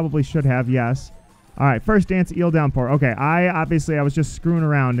 I probably should have, yes. All right, first dance, eel downpour. Okay, I was just screwing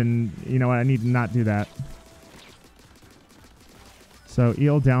around, and you know what? I need to not do that. So,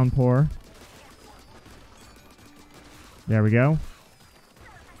 eel downpour. There we go.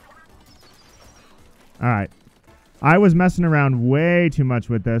 All right. I was messing around way too much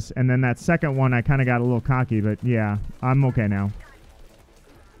with this, and then that second one, I kind of got a little cocky, but yeah, I'm okay now.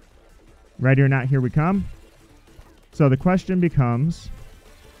 Ready or not, here we come. So the question becomes...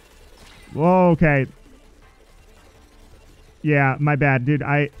 Whoa, okay. Yeah, my bad, dude.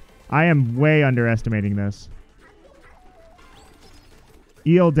 I am way underestimating this.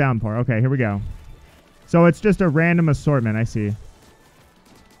 Eel downpour. Okay, here we go. So it's just a random assortment, I see.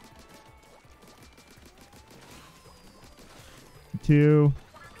 Two.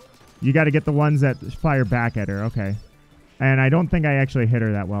 You got to get the ones that fire back at her. Okay. And I don't think I actually hit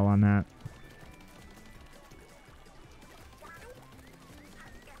her that well on that.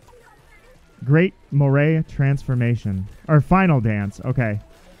 Great Moray transformation. Or final dance. Okay.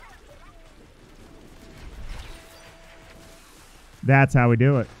 That's how we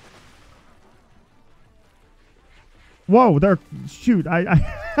do it. Whoa, they're... Shoot, I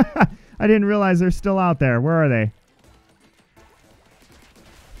didn't realize they're still out there. Where are they?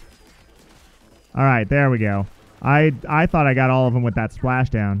 All right, there we go. I thought I got all of them with that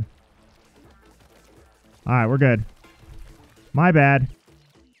splashdown. All right, we're good. My bad.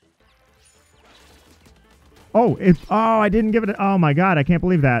 Oh, I didn't give it... Oh, my God, I can't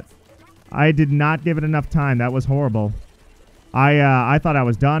believe that. I did not give it enough time. That was horrible. I thought I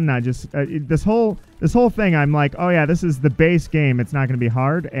was done. I just... this whole thing, I'm like, oh, yeah, this is the base game. It's not going to be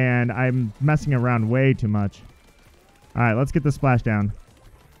hard, and I'm messing around way too much. All right, let's get the splashdown.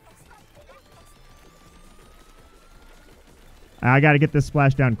 I got to get this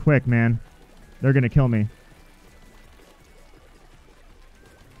splashdown quick, man. They're going to kill me.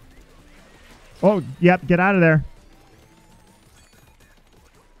 Oh, yep, get out of there.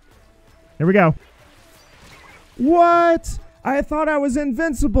 Here we go. What? I thought I was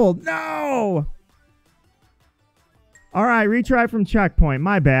invincible. No! All right, retry from checkpoint.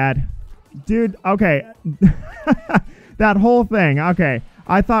 My bad. Dude, okay. That whole thing, okay.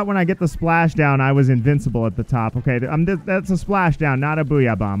 I thought when I get the splashdown, I was invincible at the top. Okay, that's a splashdown, not a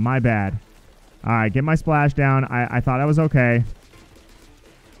booyah bomb. My bad. All right, get my splashdown. I thought I was okay.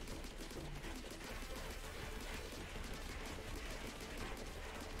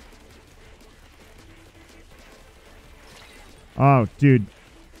 Oh, dude.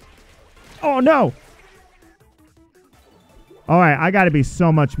 Oh, no! Alright, I gotta be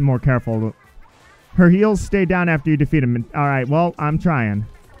so much more careful. Her heels stay down after you defeat him. Alright, well, I'm trying.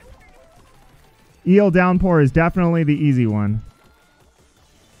 Eel downpour is definitely the easy one.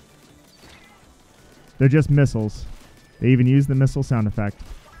 They're just missiles. They even use the missile sound effect.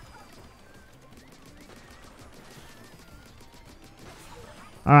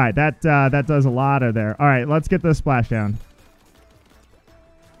 Alright, that does a lot of there. Alright, let's get the splashdown.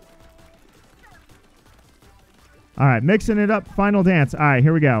 All right, mixing it up. Final dance. All right,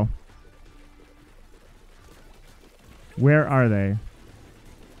 here we go. Where are they?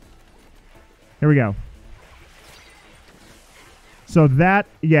 Here we go. So that,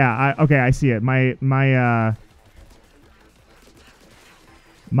 yeah, okay, I see it. My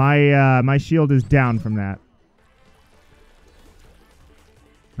shield is down from that.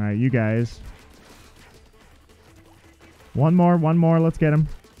 All right, you guys. One more. Let's get him.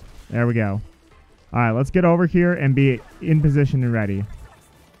 There we go. All right, let's get over here and be in position and ready.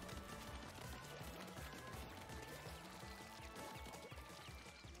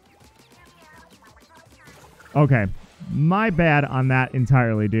 Okay, my bad on that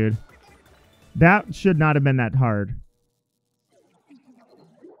entirely, dude. That should not have been that hard.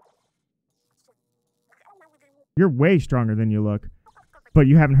 You're way stronger than you look. But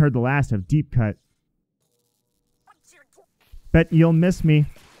you haven't heard the last of Deep Cut. Bet you'll miss me.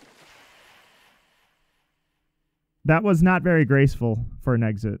 That was not very graceful for an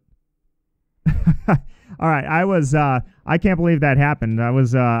exit. All right, I can't believe that happened.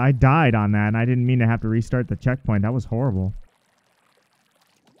 I died on that, and I didn't mean to have to restart the checkpoint. That was horrible.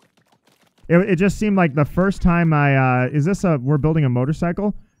 It just seemed like the first time we're building a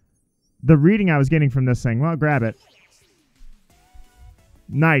motorcycle? The reading I was getting from this thing, well, grab it.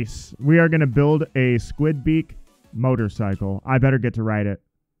 Nice. We are going to build a squid beak motorcycle. I better get to ride it.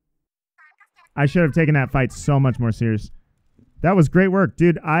 I should have taken that fight so much more serious. That was great work.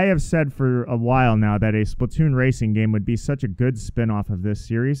 Dude, I have said for a while now that a Splatoon racing game would be such a good spin-off of this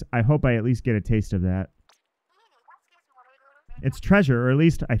series. I hope I at least get a taste of that. It's treasure, or at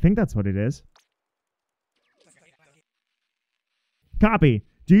least I think that's what it is. Copy.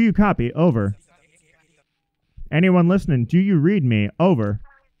 Do you copy? Over. Anyone listening, do you read me? Over.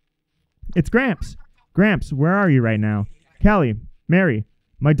 It's Gramps. Gramps, where are you right now? Callie, Mary,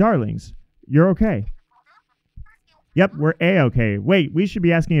 my darlings, you're okay. Yep, we're A-okay. Wait, we should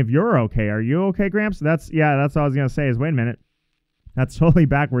be asking if you're okay. Are you okay, Gramps? That's what I was going to say is, wait a minute. That's totally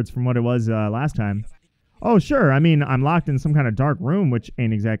backwards from what it was last time. Oh, sure. I mean, I'm locked in some kind of dark room, which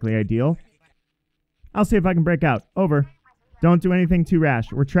ain't exactly ideal. I'll see if I can break out. Over. Don't do anything too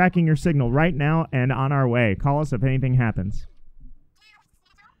rash. We're tracking your signal right now and on our way. Call us if anything happens.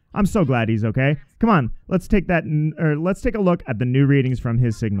 I'm so glad he's okay. Come on, let's take a look at the new readings from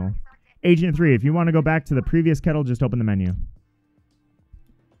his signal. Agent 3, if you want to go back to the previous kettle, just open the menu.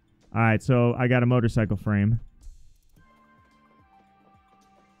 Alright, so I got a motorcycle frame.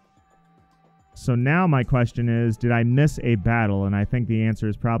 So now my question is, did I miss a battle? And I think the answer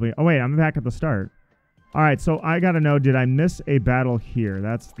is probably... Oh, wait, I'm back at the start. Alright, so I gotta know, did I miss a battle here?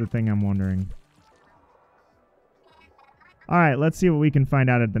 That's the thing I'm wondering. Alright, let's see what we can find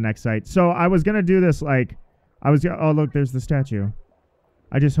out at the next site. So I was gonna do this like... Oh, look, there's the statue.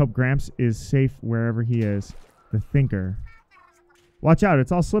 I just hope Gramps is safe wherever he is. The Thinker. Watch out,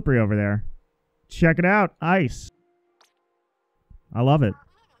 it's all slippery over there. Check it out, ice. I love it.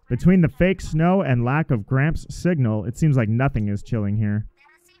 Between the fake snow and lack of Gramps' signal, it seems like nothing is chilling here.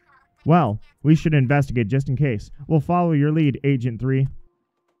 Well, we should investigate just in case. We'll follow your lead, Agent 3.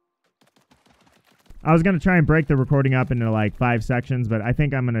 I was gonna try and break the recording up into like 5 sections, but I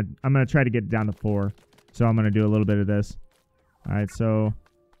think I'm gonna try to get it down to 4. So I'm gonna do a little bit of this. Alright, so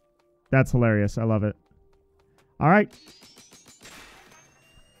that's hilarious. I love it. Alright.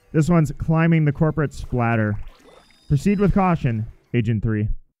 This one's climbing the corporate splatter. Proceed with caution, Agent 3.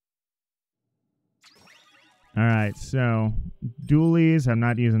 Alright, so dualies, I'm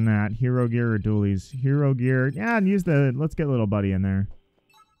not using that. Hero gear or dualies? Hero gear, yeah, and let's get little buddy in there.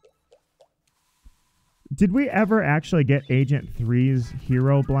 Did we ever actually get Agent 3's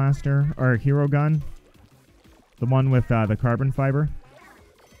hero blaster, or hero gun? The one with the carbon fiber?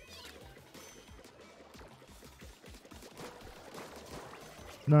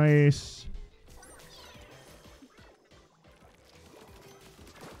 Nice.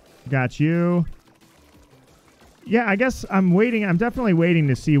 Got you. Yeah, I guess I'm waiting. I'm definitely waiting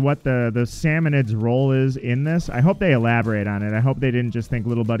to see what the salmonid's role is in this. I hope they elaborate on it. I hope they didn't just think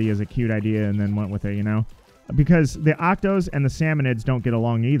Little Buddy is a cute idea and then went with it, you know? Because the Octos and the salmonids don't get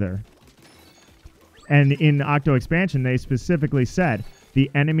along either. And in Octo Expansion, they specifically said, the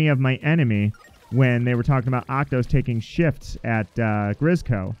enemy of my enemy, when they were talking about Octos taking shifts at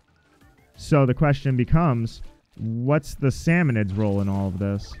Grizzco. So the question becomes, what's the salmonid's role in all of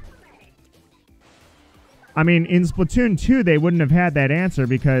this? I mean, in Splatoon 2, they wouldn't have had that answer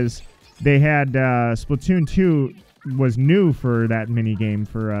because they had Splatoon 2 was new for that minigame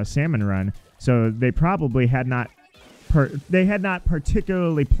for Salmon Run. So they probably had not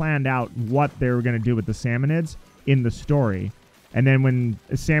particularly planned out what they were going to do with the salmonids in the story. And then when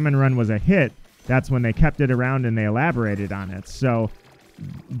Salmon Run was a hit, that's when they kept it around and they elaborated on it. So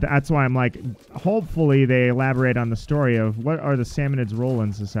that's why I'm like, hopefully they elaborate on the story of what are the salmonids' role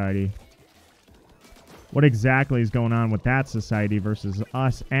in society. What exactly is going on with that society versus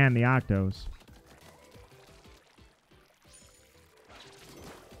us and the Octos?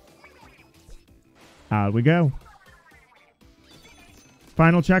 Out we go.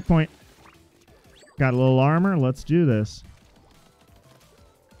 Final checkpoint. Got a little armor. Let's do this.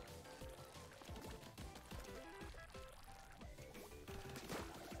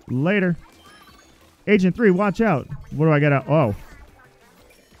 Later. Agent 3, watch out. What do I gotta... Oh.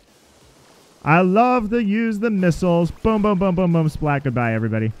 I love to use the missiles. Boom, boom, boom, boom, boom. Splat. Goodbye,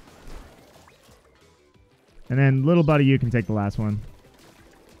 everybody. And then, little buddy, you can take the last one.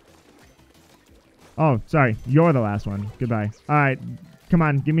 Oh, sorry. You're the last one. Goodbye. All right. Come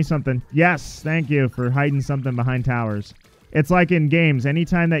on. Give me something. Yes. Thank you for hiding something behind towers. It's like in games.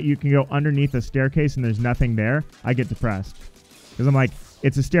 Anytime that you can go underneath a staircase and there's nothing there, I get depressed. Because I'm like,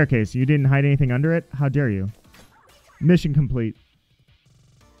 it's a staircase. You didn't hide anything under it? How dare you? Mission complete.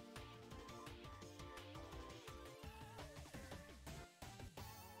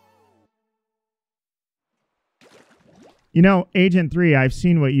 You know, Agent 3, I've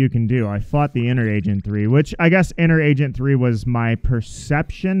seen what you can do. I fought the inner Agent 3, which I guess inner Agent 3 was my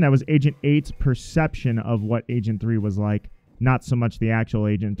perception. That was Agent 8's perception of what Agent 3 was like, not so much the actual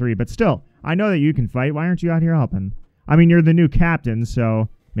Agent 3. But still, I know that you can fight. Why aren't you out here helping? I mean, you're the new captain, so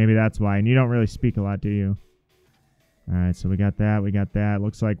maybe that's why. And you don't really speak a lot, do you? All right, so we got that. We got that.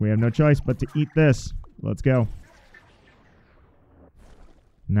 Looks like we have no choice but to eat this. Let's go.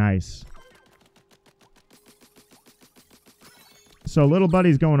 Nice. So little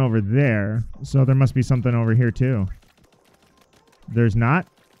buddy's going over there. So there must be something over here too. There's not?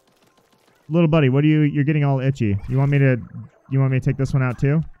 Little buddy, what do you're getting all itchy. You want me to take this one out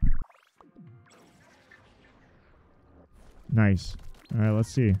too? Nice. All right, let's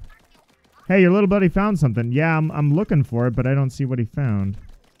see. Hey, your little buddy found something. Yeah, I'm looking for it, but I don't see what he found.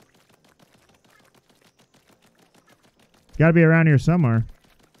 It's got to be around here somewhere.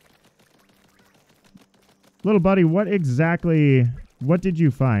 Little buddy, what did you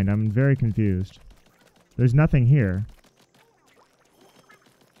find? I'm very confused. There's nothing here.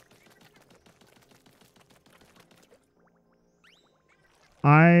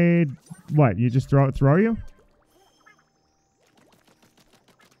 What? You just throw you?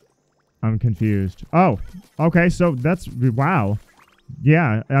 I'm confused. Oh, okay, so that's, wow.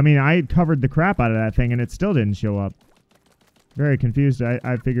 Yeah, I mean, I covered the crap out of that thing and it still didn't show up. Very confused.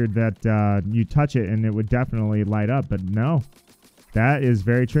 I figured that you touch it and it would definitely light up, but no. That is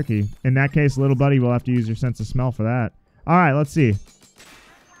very tricky. In that case, little buddy will have to use your sense of smell for that. All right, let's see.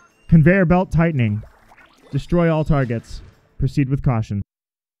 Conveyor-Belt Tightening. Destroy all targets. Proceed with caution.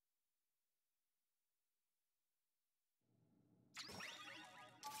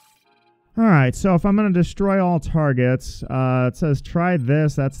 All right, so if I'm going to destroy all targets, it says try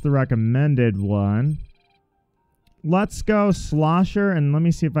this. That's the recommended one. Let's go Slosher, and let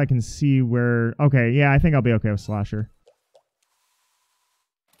me see if I can see where... Okay, yeah, I think I'll be okay with Slosher.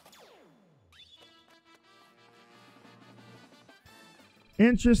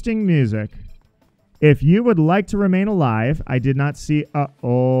 Interesting music. If you would like to remain alive, I did not see...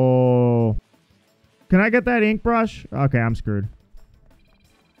 oh. Can I get that ink brush? Okay, I'm screwed.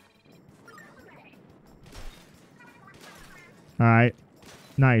 All right.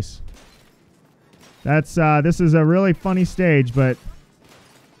 Nice. That's, this is a really funny stage, but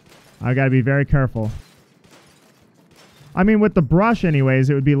I gotta be very careful. I mean, with the brush anyways,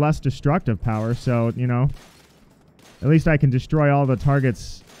 it would be less destructive power, so, you know, at least I can destroy all the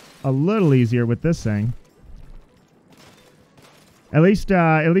targets a little easier with this thing. At least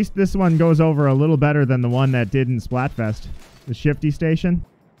this one goes over a little better than the one that did in Splatfest. The Shifty Station.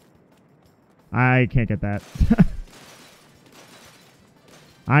 I can't get that.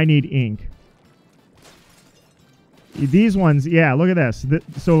 I need ink. These ones, yeah, look at this.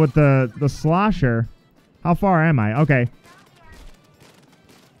 So with the Slosher, how far am I? Okay.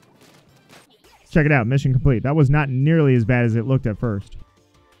 Check it out. Mission complete. That was not nearly as bad as it looked at first.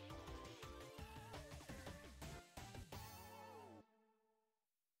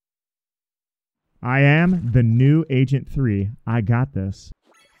 I am the new Agent 3. I got this.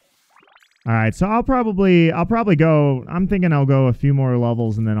 All right, so I'll probably go, I'm thinking I'll go a few more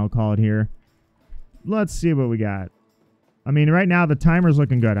levels and then I'll call it here. Let's see what we got. I mean, right now the timer's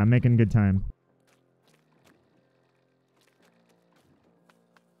looking good. I'm making good time.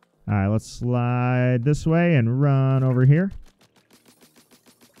 All right, let's slide this way and run over here.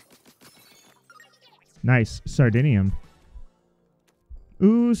 Nice. Sardinium.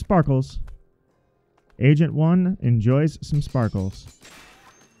 Ooh, sparkles. Agent 1 enjoys some sparkles.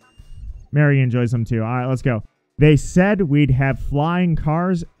 Mary enjoys them too. All right, let's go. They said we'd have flying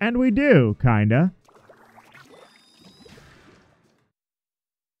cars, and we do, kinda.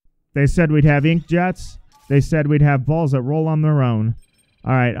 They said we'd have ink jets. They said we'd have balls that roll on their own.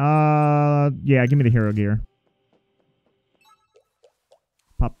 All right, yeah, give me the hero gear.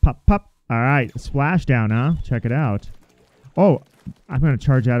 Pop, pop, pop. All right, splashdown, huh? Check it out. Oh, I'm going to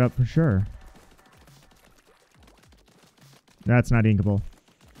charge that up for sure. That's not inkable.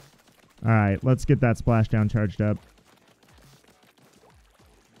 All right, let's get that splashdown charged up.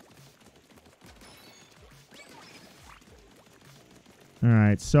 All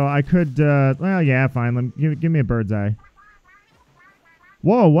right, so I could, well, yeah, fine. Give me a bird's eye.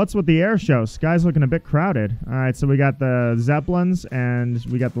 Whoa, what's with the air show? Sky's looking a bit crowded. All right, so we got the Zeppelins, and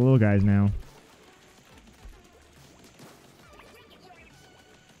we got the little guys now.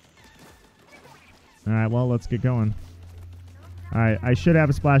 All right, well, let's get going. All right, I should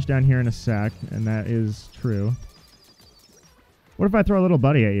have a splashdown here in a sec, and that is true. What if I throw a little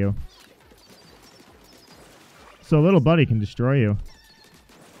buddy at you? So a little buddy can destroy you.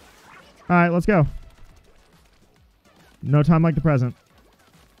 All right, let's go. No time like the present.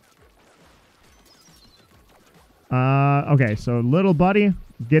 Okay, so little buddy,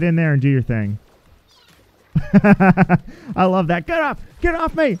 get in there and do your thing. I love that. Get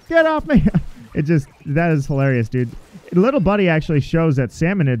off me, get off me. That is hilarious, dude. Little buddy actually shows that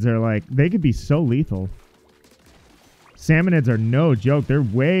salmonids are like, they could be so lethal. Salmonids are no joke. They're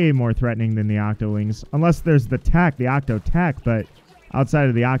way more threatening than the octolings. Unless there's the tech, the octo tech, but outside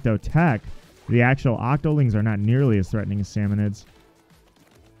of the octo tech, the actual octolings are not nearly as threatening as salmonids.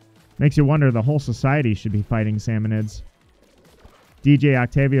 Makes you wonder the whole society should be fighting salmonids. DJ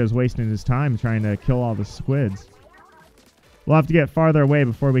Octavio is wasting his time trying to kill all the squids. We'll have to get farther away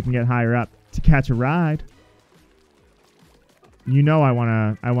before we can get higher up to catch a ride. You know I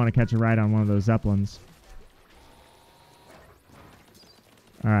wanna catch a ride on one of those Zeppelins.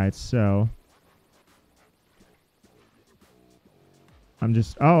 Alright, so I'm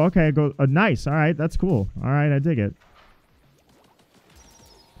just oh okay, go nice, alright, that's cool. Alright, I dig it.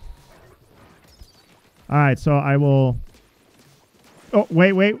 Alright, so I will oh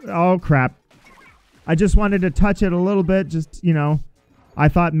wait, oh crap. I just wanted to touch it a little bit, just, you know. I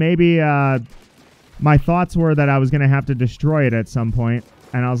thought maybe my thoughts were that I was going to have to destroy it at some point.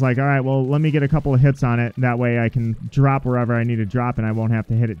 And I was like, all right, well, let me get a couple of hits on it. That way I can drop wherever I need to drop and I won't have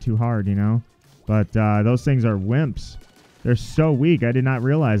to hit it too hard, you know. But those things are wimps. They're so weak. I did not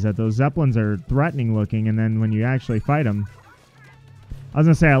realize that. Those Zeppelins are threatening looking, and then when you actually fight them... I was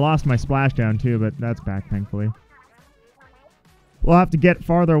going to say I lost my splashdown too, but that's back, thankfully. We'll have to get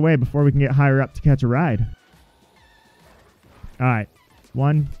farther away before we can get higher up to catch a ride. All right.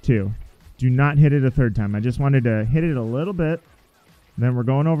 1, 2. Do not hit it a third time. I just wanted to hit it a little bit. Then we're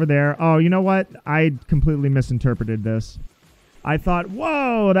going over there. Oh, you know what? I completely misinterpreted this. I thought,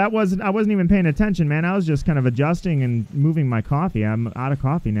 whoa, I wasn't even paying attention, man. I was just kind of adjusting and moving my coffee. I'm out of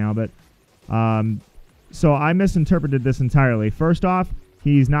coffee now, but so I misinterpreted this entirely. First off,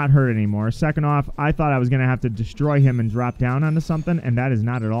 he's not hurt anymore. Second off, I thought I was going to have to destroy him and drop down onto something, and that is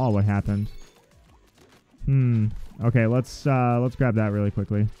not at all what happened. Okay, let's grab that really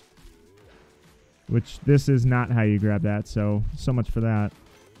quickly. Which, this is not how you grab that, so much for that.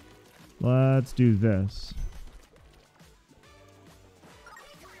 Let's do this.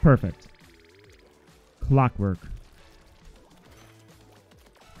 Perfect. Clockwork.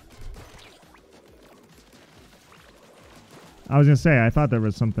 I was going to say, I thought there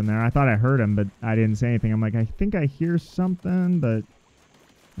was something there. I thought I heard him, but I didn't say anything. I'm like, I think I hear something, but...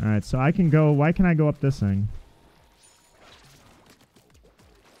 Alright, so I can go... Why can I go up this thing?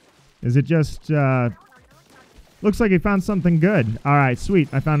 Is it just... Looks like he found something good. Alright, sweet.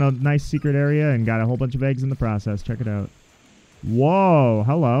 I found a nice secret area and got a whole bunch of eggs in the process. Check it out. Whoa,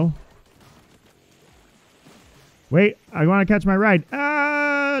 hello. Wait, I want to catch my ride.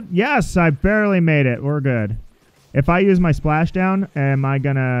 Yes, I barely made it. We're good. If I use my splashdown, am I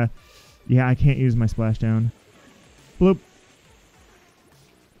gonna... Yeah, I can't use my splashdown. Bloop.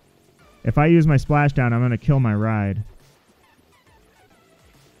 If I use my splashdown, I'm gonna kill my ride.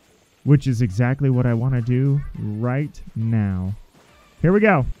 Which is exactly what I want to do right now. Here we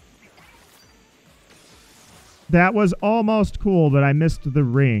go. That was almost cool, but I missed the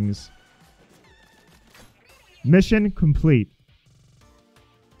rings. Mission complete.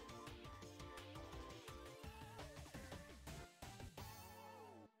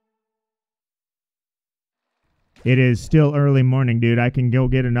 It is still early morning, dude. I can go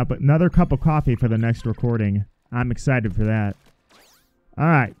get another cup of coffee for the next recording. I'm excited for that. All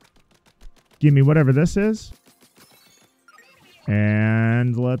right. Give me whatever this is.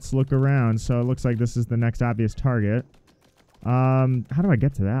 And let's look around. So it looks like this is the next obvious target. How do I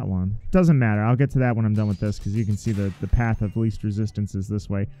get to that one? Doesn't matter. I'll get to that when I'm done with this, because you can see the path of least resistance is this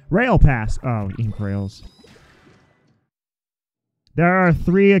way. Rail pass! Oh, ink rails. There are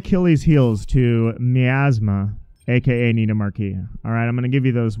 3 Achilles heels to miasma, a.k.a. Nina Marquis. All right, I'm going to give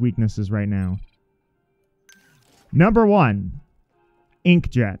you those weaknesses right now. Number 1,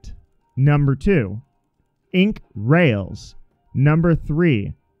 inkjet. Number 2, ink rails. Number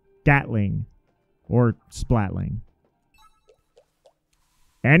 3, Gatling or Splatling.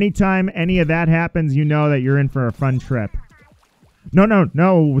 Anytime any of that happens, you know that you're in for a fun trip. No, no,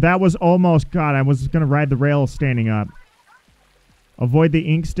 no. That was almost... God, I was going to ride the rail standing up. Avoid the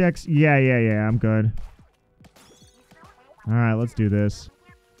ink sticks? Yeah, yeah, yeah. I'm good. All right, let's do this.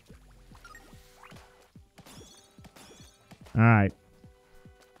 All right.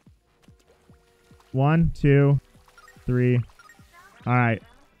 1, 2, 3. All right.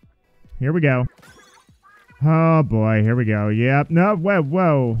 Here we go. Oh, boy. Here we go. Yep. No, whoa,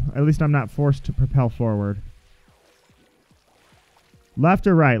 whoa. At least I'm not forced to propel forward. Left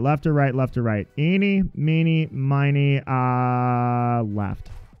or right? Left or right? Left or right? Eeny, meeny, miny, left.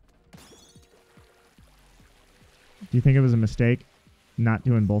 Do you think it was a mistake not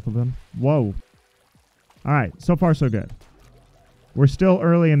doing both of them? Whoa. All right. So far, so good. We're still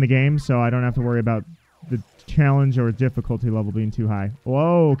early in the game, so I don't have to worry about the challenge or difficulty level being too high.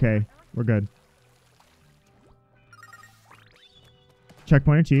 Whoa, okay. We're good.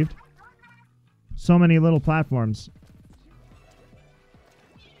 Checkpoint achieved. So many little platforms.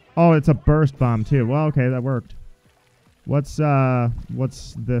 Oh, it's a burst bomb, too. Well, okay, that worked. What's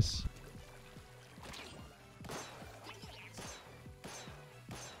this?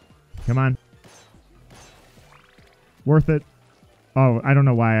 Come on. Worth it. Oh, I don't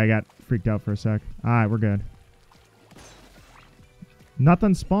know why I got freaked out for a sec. Alright, we're good.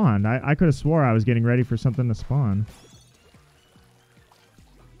 Nothing spawned. I could have swore I was getting ready for something to spawn.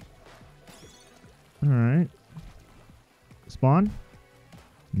 Alright. Spawn?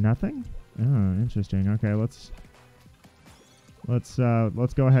 Nothing? Oh, interesting. Okay, let's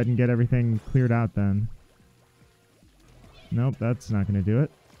go ahead and get everything cleared out then. Nope, that's not going to do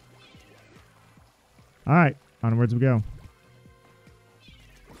it. Alright, onwards we go.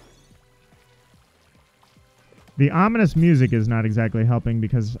 The ominous music is not exactly helping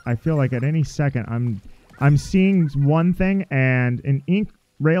because I feel like at any second I'm seeing one thing and an ink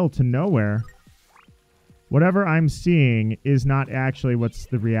rail to nowhere. Whatever I'm seeing is not actually what's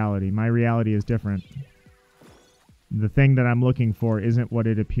the reality. My reality is different. The thing that I'm looking for isn't what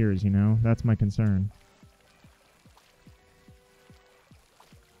it appears, you know? That's my concern.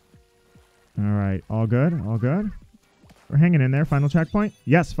 Alright, all good? All good? We're hanging in there. Final checkpoint?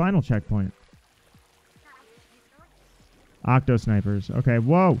 Yes, final checkpoint. Octo snipers. Okay,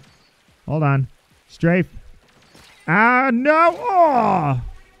 whoa. Hold on. Strafe. Ah, no! Oh!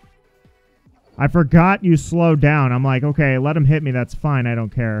 I forgot you slowed down. I'm like, okay, let him hit me. That's fine. I don't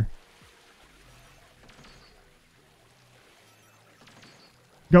care.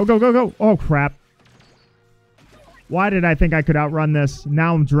 Go, go, go, go. Oh, crap. Why did I think I could outrun this?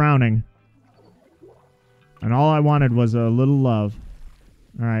 Now I'm drowning. And all I wanted was a little love.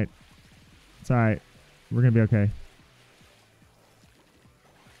 All right. It's all right. We're going to be okay.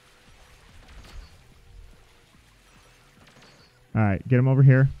 All right. Get him over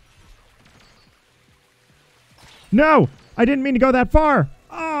here. No! I didn't mean to go that far!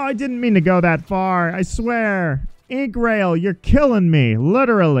 Oh, I didn't mean to go that far. I swear. Ink rail, you're killing me.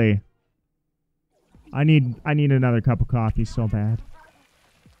 Literally. I need another cup of coffee so bad.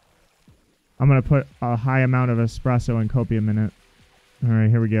 I'm going to put a high amount of espresso in copium in it. All right,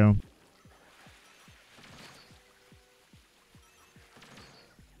 here we go.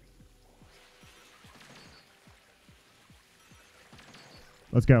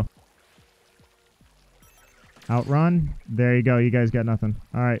 Let's go. Outrun. There you go. You guys got nothing.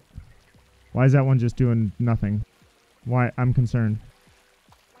 All right. Why is that one just doing nothing? Why? I'm concerned.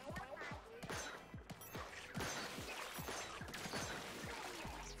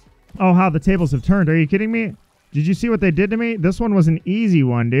 Oh, how the tables have turned. Are you kidding me? Did you see what they did to me? This one was an easy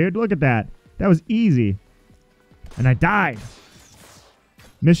one, dude. Look at that. That was easy. And I died.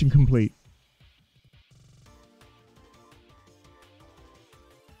 Mission complete.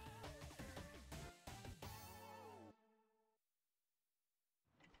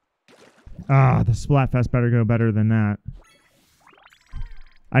 Ah, the Splatfest better go better than that.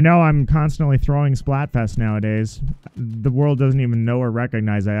 I know I'm constantly throwing Splatfest nowadays. The world doesn't even know or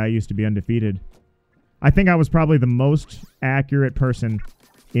recognize I used to be undefeated. I think I was probably the most accurate person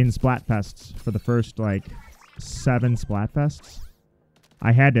in Splatfests for the first, like, 7 Splatfests.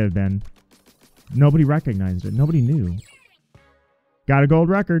 I had to have been. Nobody recognized it. Nobody knew. Got a gold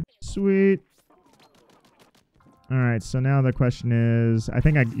record. Sweet. Alright, so now the question is...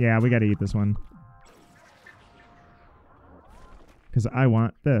 yeah, we gotta eat this one. Because I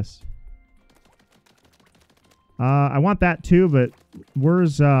want this. I want that too, but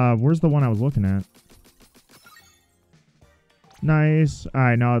where's the one I was looking at? Nice.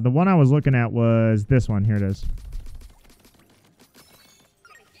 Alright, no, the one I was looking at was this one. Here it is.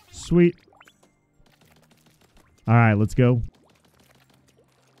 Sweet. Alright, let's go.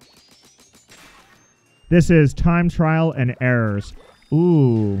 This is time trial and errors.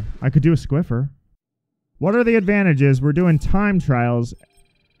 Ooh, I could do a squiffer. What are the advantages? We're doing time trials.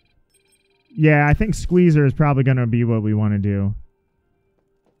 Yeah, I think squeezer is probably going to be what we want to do.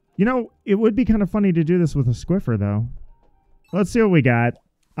 You know, it would be kind of funny to do this with a squiffer, though. Let's see what we got.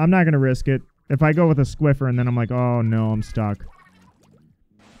 I'm not going to risk it. If I go with a squiffer and then I'm like, oh, no, I'm stuck.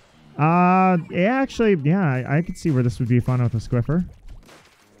 Actually, yeah, I could see where this would be fun with a squiffer.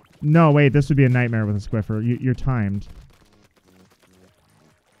 No, wait, this would be a nightmare with a squiffer. You're timed.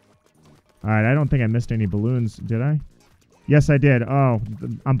 Alright, I don't think I missed any balloons, did I? Yes, I did. Oh,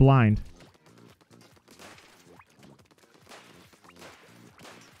 I'm blind.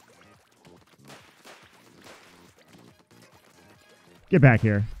 Get back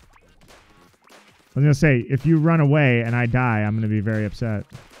here. I was going to say, if you run away and I die, I'm going to be very upset.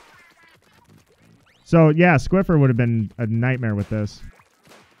 So, yeah, squiffer would have been a nightmare with this.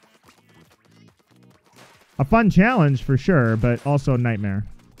 A fun challenge for sure, but also a nightmare.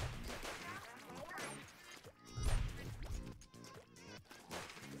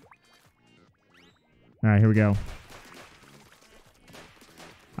 Alright, here we go.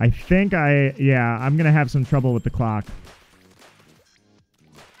 I think yeah, I'm going to have some trouble with the clock.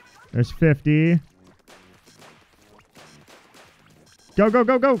 There's 50. Go, go,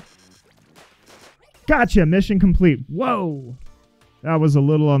 go, go. Gotcha. Mission complete. Whoa. That was a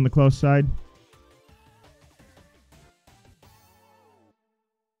little on the close side.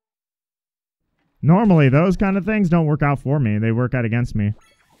 Normally, those kind of things don't work out for me. They work out against me.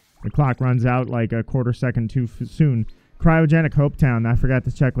 The clock runs out like a quarter second too soon. Cryogenic Hopetown. I forgot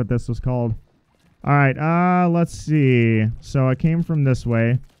to check what this was called. All right. Let's see. So I came from this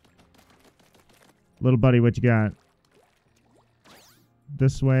way. Little buddy, what you got?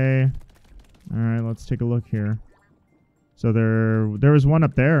 This way. All right, let's take a look here. So there was one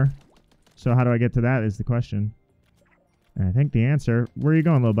up there. So how do I get to that is the question. And I think the answer... Where are you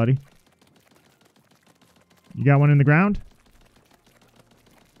going, little buddy? You got one in the ground?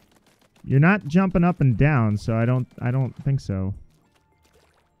 You're not jumping up and down, so I don't think so.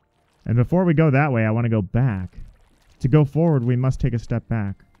 And before we go that way, I want to go back. To go forward, we must take a step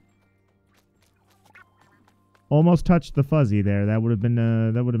back. Almost touched the fuzzy there. That would have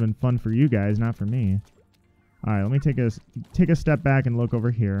been fun for you guys, not for me. All right, let me take a step back and look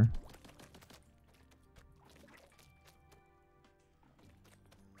over here.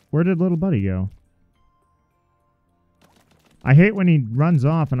 Where did little buddy go? I hate when he runs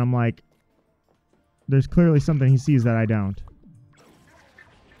off and I'm like, there's clearly something he sees that I don't.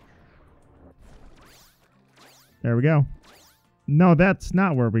 There we go. No, that's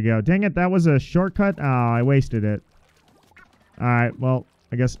not where we go. Dang it, that was a shortcut. Oh, I wasted it. Alright, well,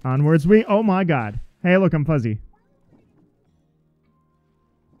 I guess onwards we... Oh my god. Hey, look, I'm fuzzy.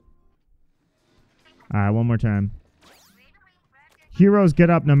 Alright, one more time. Heroes get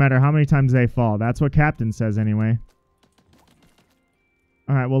up no matter how many times they fall. That's what Captain says anyway.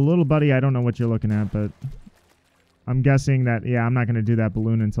 Alright, well, little buddy, I don't know what you're looking at, but... I'm guessing that... Yeah, I'm not going to do that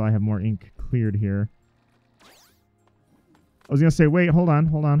balloon until I have more ink cleared here. I was going to say, wait, hold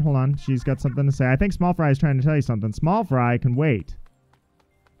on. She's got something to say. I think Small Fry is trying to tell you something. Small Fry can wait.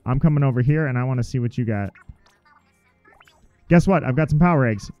 I'm coming over here, and I want to see what you got. Guess what? I've got some power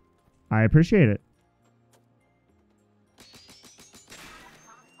eggs. I appreciate it.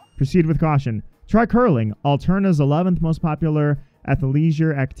 Proceed with caution. Try curling. Alterna's 11th most popular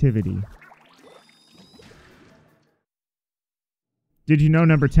athleisure activity. Did you know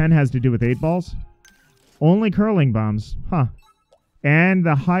number 10 has to do with 8 balls? Only curling bombs. Huh. And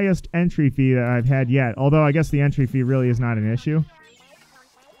the highest entry fee that I've had yet. Although I guess the entry fee really is not an issue.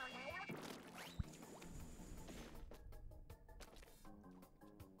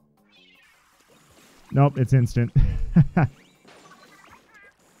 Nope, it's instant.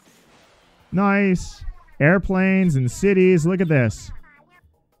 Nice. Airplanes and cities. Look at this.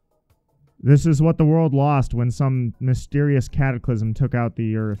 This is what the world lost when some mysterious cataclysm took out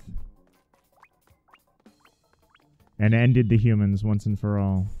the Earth. And ended the humans once and for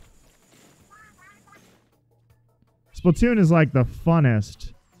all. Splatoon is like the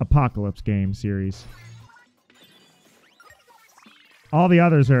funnest apocalypse game series. All the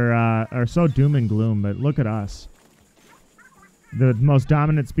others are so doom and gloom, but look at us. The most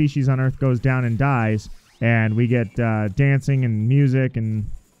dominant species on Earth goes down and dies, and we get dancing and music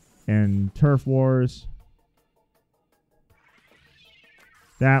and turf wars.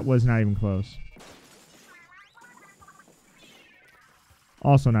 That was not even close.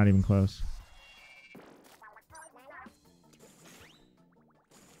 Also not even close.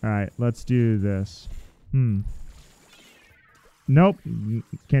 Alright, let's do this. Nope.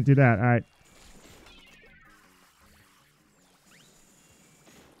 Can't do that. Alright.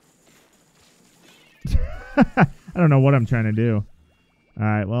 I don't know what I'm trying to do. All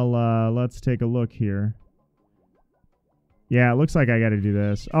right, well, let's take a look here. Yeah, it looks like I got to do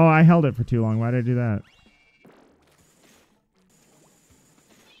this. Oh, I held it for too long. Why did I do that?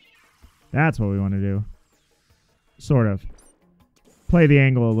 That's what we want to do. Sort of. Play the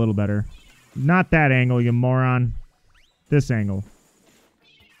angle a little better. Not that angle, you moron. This angle.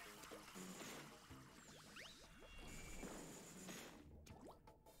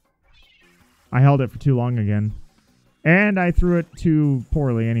 I held it for too long again. And I threw it too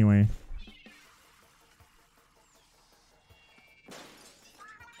poorly anyway.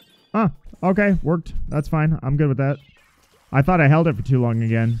 Ah, okay, worked. That's fine. I'm good with that. I thought I held it for too long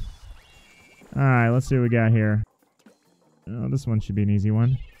again. Alright, let's see what we got here. Oh, this one should be an easy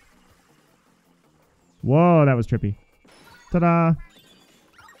one. Whoa, that was trippy. Ta-da!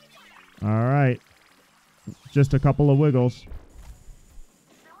 Alright. Just a couple of wiggles.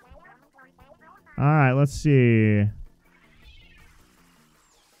 Alright, let's see.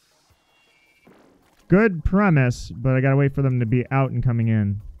 Good premise, but I gotta wait for them to be out and coming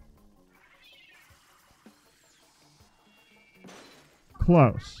in.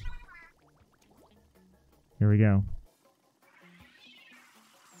 Close. Here we go.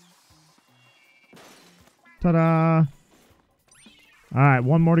 Ta-da! Alright,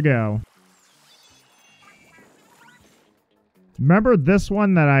 one more to go. Remember this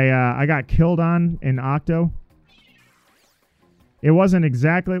one that I got killed on in Octo? It wasn't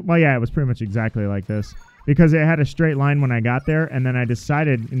exactly... Well, yeah, it was pretty much exactly like this. Because it had a straight line when I got there, and then I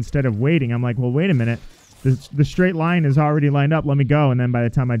decided, instead of waiting, I'm like, well, wait a minute. The straight line is already lined up. Let me go. And then by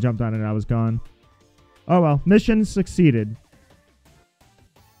the time I jumped on it, I was gone. Oh, well. Mission succeeded.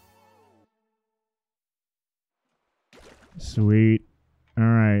 Sweet. All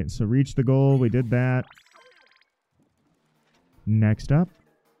right. So reach the goal. We did that. Next up.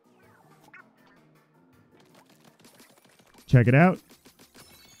 Check it out.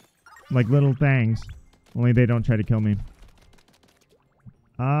 Like little things. Only they don't try to kill me.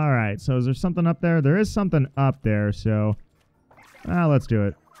 Alright, so is there something up there? There is something up there, so... let's do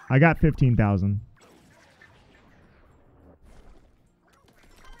it. I got 15,000.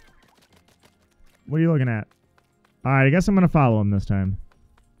 What are you looking at? Alright, I guess I'm going to follow him this time.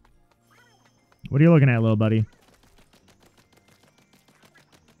 What are you looking at, little buddy?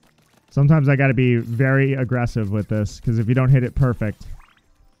 Sometimes I got to be very aggressive with this, because if you don't hit it perfect,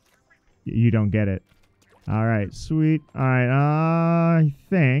 you don't get it. Alright, sweet. Alright, I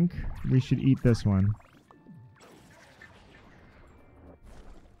think we should eat this one.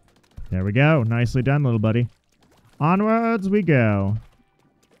 There we go. Nicely done, little buddy. Onwards we go.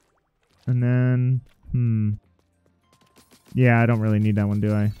 And then, yeah, I don't really need that one,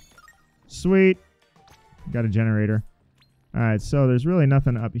 do I? Sweet. Got a generator. Alright, so there's really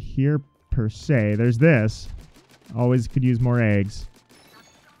nothing up here per se. There's this. Always could use more eggs.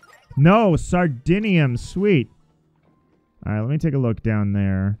 No, Sardinium. Sweet. Alright, let me take a look down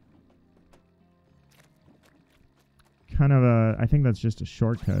there. Kind of a... I think that's just a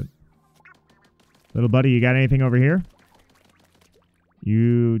shortcut. Little buddy, you got anything over here?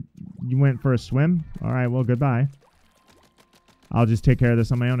 You went for a swim? Alright, well, goodbye. I'll just take care of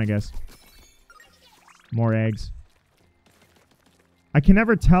this on my own, I guess. More eggs. I can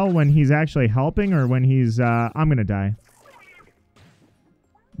never tell when he's actually helping or when he's... I'm gonna die.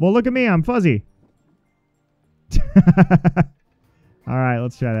 Well, look at me. I'm fuzzy. Alright,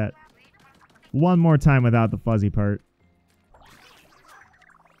 let's try that. One more time without the fuzzy part.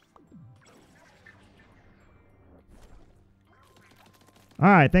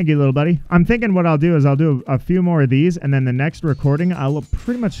 Alright, thank you, little buddy. I'm thinking what I'll do is I'll do a few more of these, and then the next recording, I'll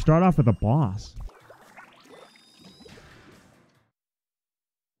pretty much start off with a boss.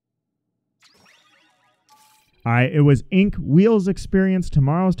 Alright, it was Ink Wheels Experience,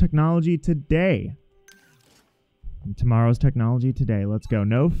 Tomorrow's Technology Today. Tomorrow's Technology Today. Let's go.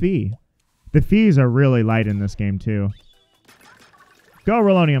 No fee. The fees are really light in this game, too. Go,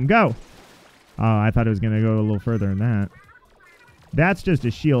 Relonium, go! Oh, I thought it was going to go a little further than that. That's just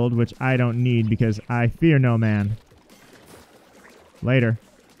a shield, which I don't need because I fear no man. Later.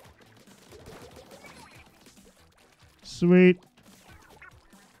 Sweet.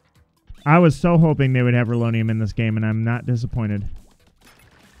 I was so hoping they would have Relonium in this game, and I'm not disappointed.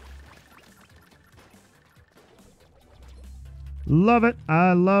 Love it.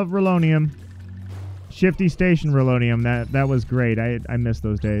 I love Relonium. Shifty Station Relonium. That was great. I miss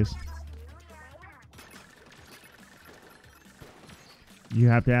those days. You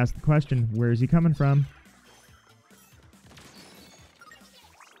have to ask the question, where is he coming from?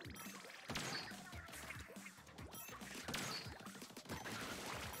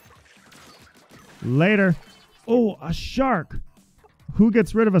 Later. Oh, a shark. Who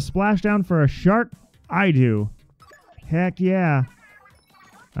gets rid of a splashdown for a shark? I do. Heck yeah.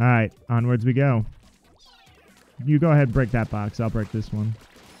 All right, onwards we go. You go ahead and break that box. I'll break this one.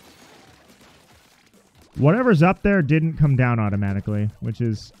 Whatever's up there didn't come down automatically, which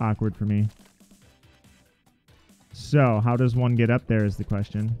is awkward for me. So, how does one get up there is the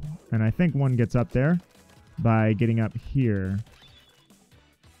question. And I think one gets up there by getting up here.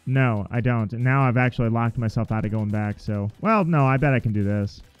 No, I don't. And now I've actually locked myself out of going back, so... Well, no, I bet I can do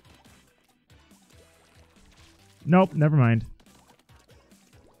this. Nope, never mind.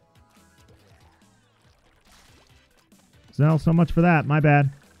 So much for that. My bad.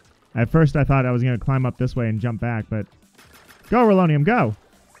 At first, I thought I was going to climb up this way and jump back, but... Go, Relonium, go!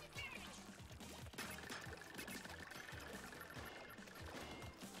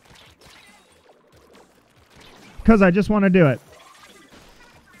 Because I just want to do it.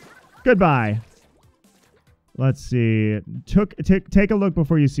 Goodbye. Let's see. Take a look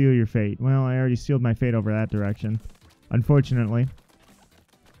before you seal your fate. Well, I already sealed my fate over that direction, unfortunately.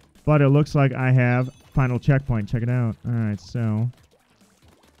 But it looks like I have final checkpoint. Check it out. All right, so...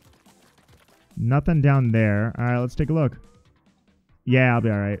 Nothing down there. All right, let's take a look. Yeah, I'll be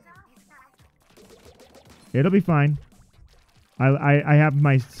all right. It'll be fine. I have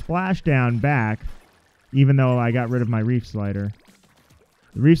my splashdown back, even though I got rid of my reef slider.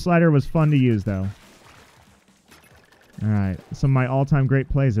 The reef slider was fun to use, though. All right, some of my all-time great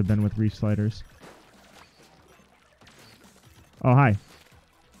plays have been with reef sliders. Oh, hi.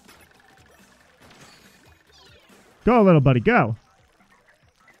 Go, little buddy, go!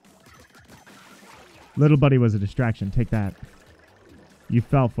 Little buddy was a distraction. Take that. You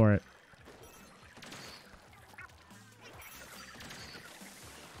fell for it.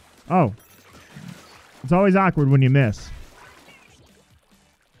 Oh. It's always awkward when you miss.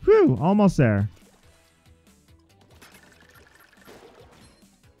 Whew, almost there.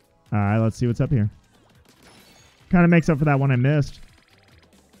 Alright, let's see what's up here. Kind of makes up for that one I missed.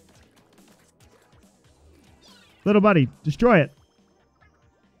 Little buddy, destroy it.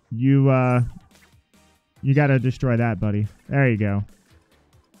 You gotta destroy that, buddy. There you go.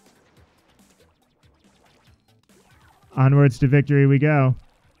 Onwards to victory we go.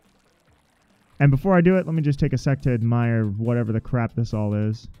 And before I do it, let me just take a sec to admire whatever the crap this all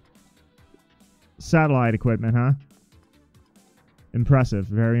is. Satellite equipment, huh? Impressive.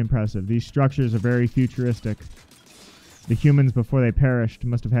 Very impressive. These structures are very futuristic. The humans, before they perished,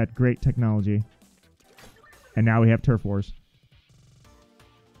 must have had great technology. And now we have turf wars.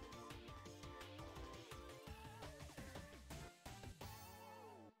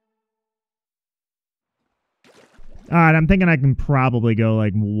 Alright, I'm thinking I can probably go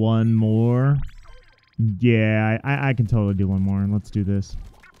like one more. Yeah, I can totally do one more. Let's do this.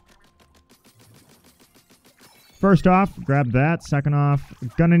 First off, grab that. Second off,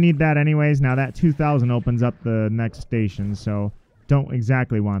 gonna need that anyways. Now that 2000 opens up the next station, so don't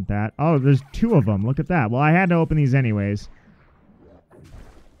exactly want that. Oh, there's two of them. Look at that. Well, I had to open these anyways.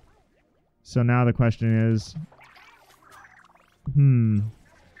 So now the question is...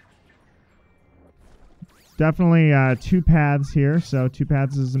 Definitely two paths here, so two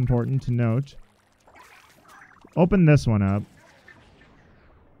paths is important to note. Open this one up.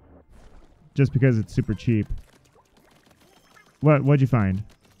 Just because it's super cheap. What'd you find?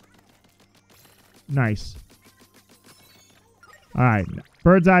 Nice. Alright,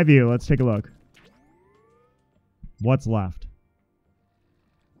 bird's eye view. Let's take a look. What's left?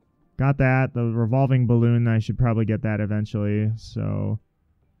 Got that. The revolving balloon, I should probably get that eventually, so...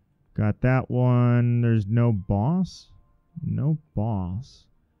 Got that one. There's no boss? No boss.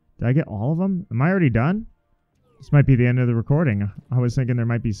 Did I get all of them? Am I already done? This might be the end of the recording. I was thinking there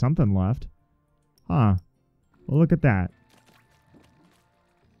might be something left. Huh. Well, look at that.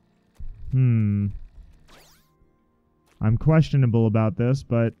 I'm questionable about this,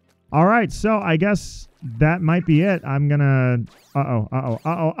 but... Alright, so I guess that might be it. I'm gonna...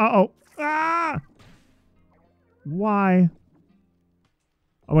 Uh-oh. Ah! Why?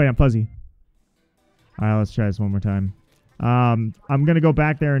 Oh, wait, I'm fuzzy. Alright, let's try this one more time. I'm going to go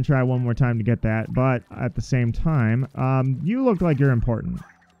back there and try one more time to get that, but at the same time, you look like you're important.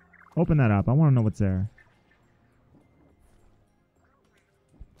 Open that up. I want to know what's there.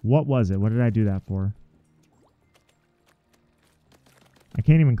 What was it? What did I do that for? I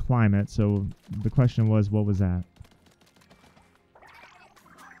can't even climb it, so the question was, what was that?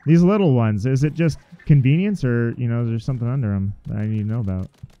 These little ones, is it just convenience or, you know, there's something under them that I need to know about?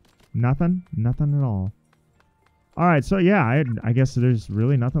 Nothing? Nothing at all. Alright, so yeah, I guess there's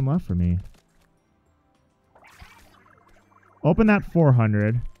really nothing left for me. Open that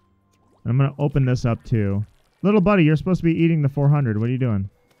 400. I'm going to open this up too. Little buddy, you're supposed to be eating the 400. What are you doing?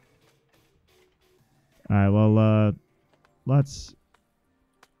 All right, well, let's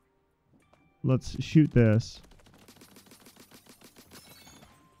shoot this.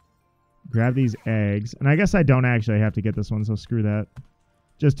 Grab these eggs. And I guess I don't actually have to get this one, so screw that.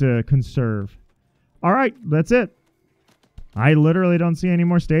 Just to conserve. All right, that's it. I literally don't see any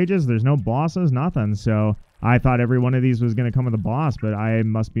more stages. There's no bosses, nothing. So I thought every one of these was going to come with a boss, but I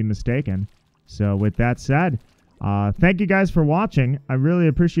must be mistaken. So with that said, thank you guys for watching. I really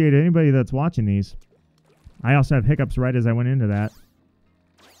appreciate anybody that's watching these. I also have hiccups right as I went into that.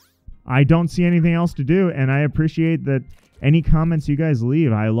 I don't see anything else to do, and I appreciate that any comments you guys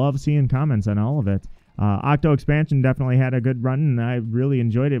leave. I love seeing comments on all of it. Octo Expansion definitely had a good run, and I really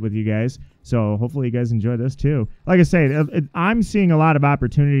enjoyed it with you guys. So hopefully you guys enjoy this too. Like I say, I'm seeing a lot of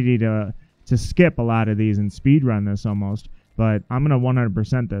opportunity to skip a lot of these and speed run this almost. But I'm going to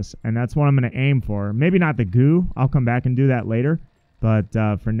 100% this, and that's what I'm going to aim for. Maybe not the goo. I'll come back and do that later. But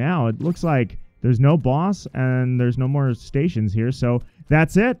for now, it looks like there's no boss and there's no more stations here. So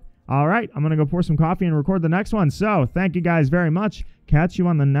that's it. All right, I'm going to go pour some coffee and record the next one. So thank you guys very much. Catch you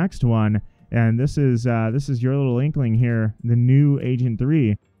on the next one. And this is your little inkling here, the new Agent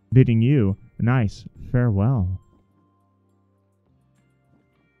 3, bidding you a nice farewell.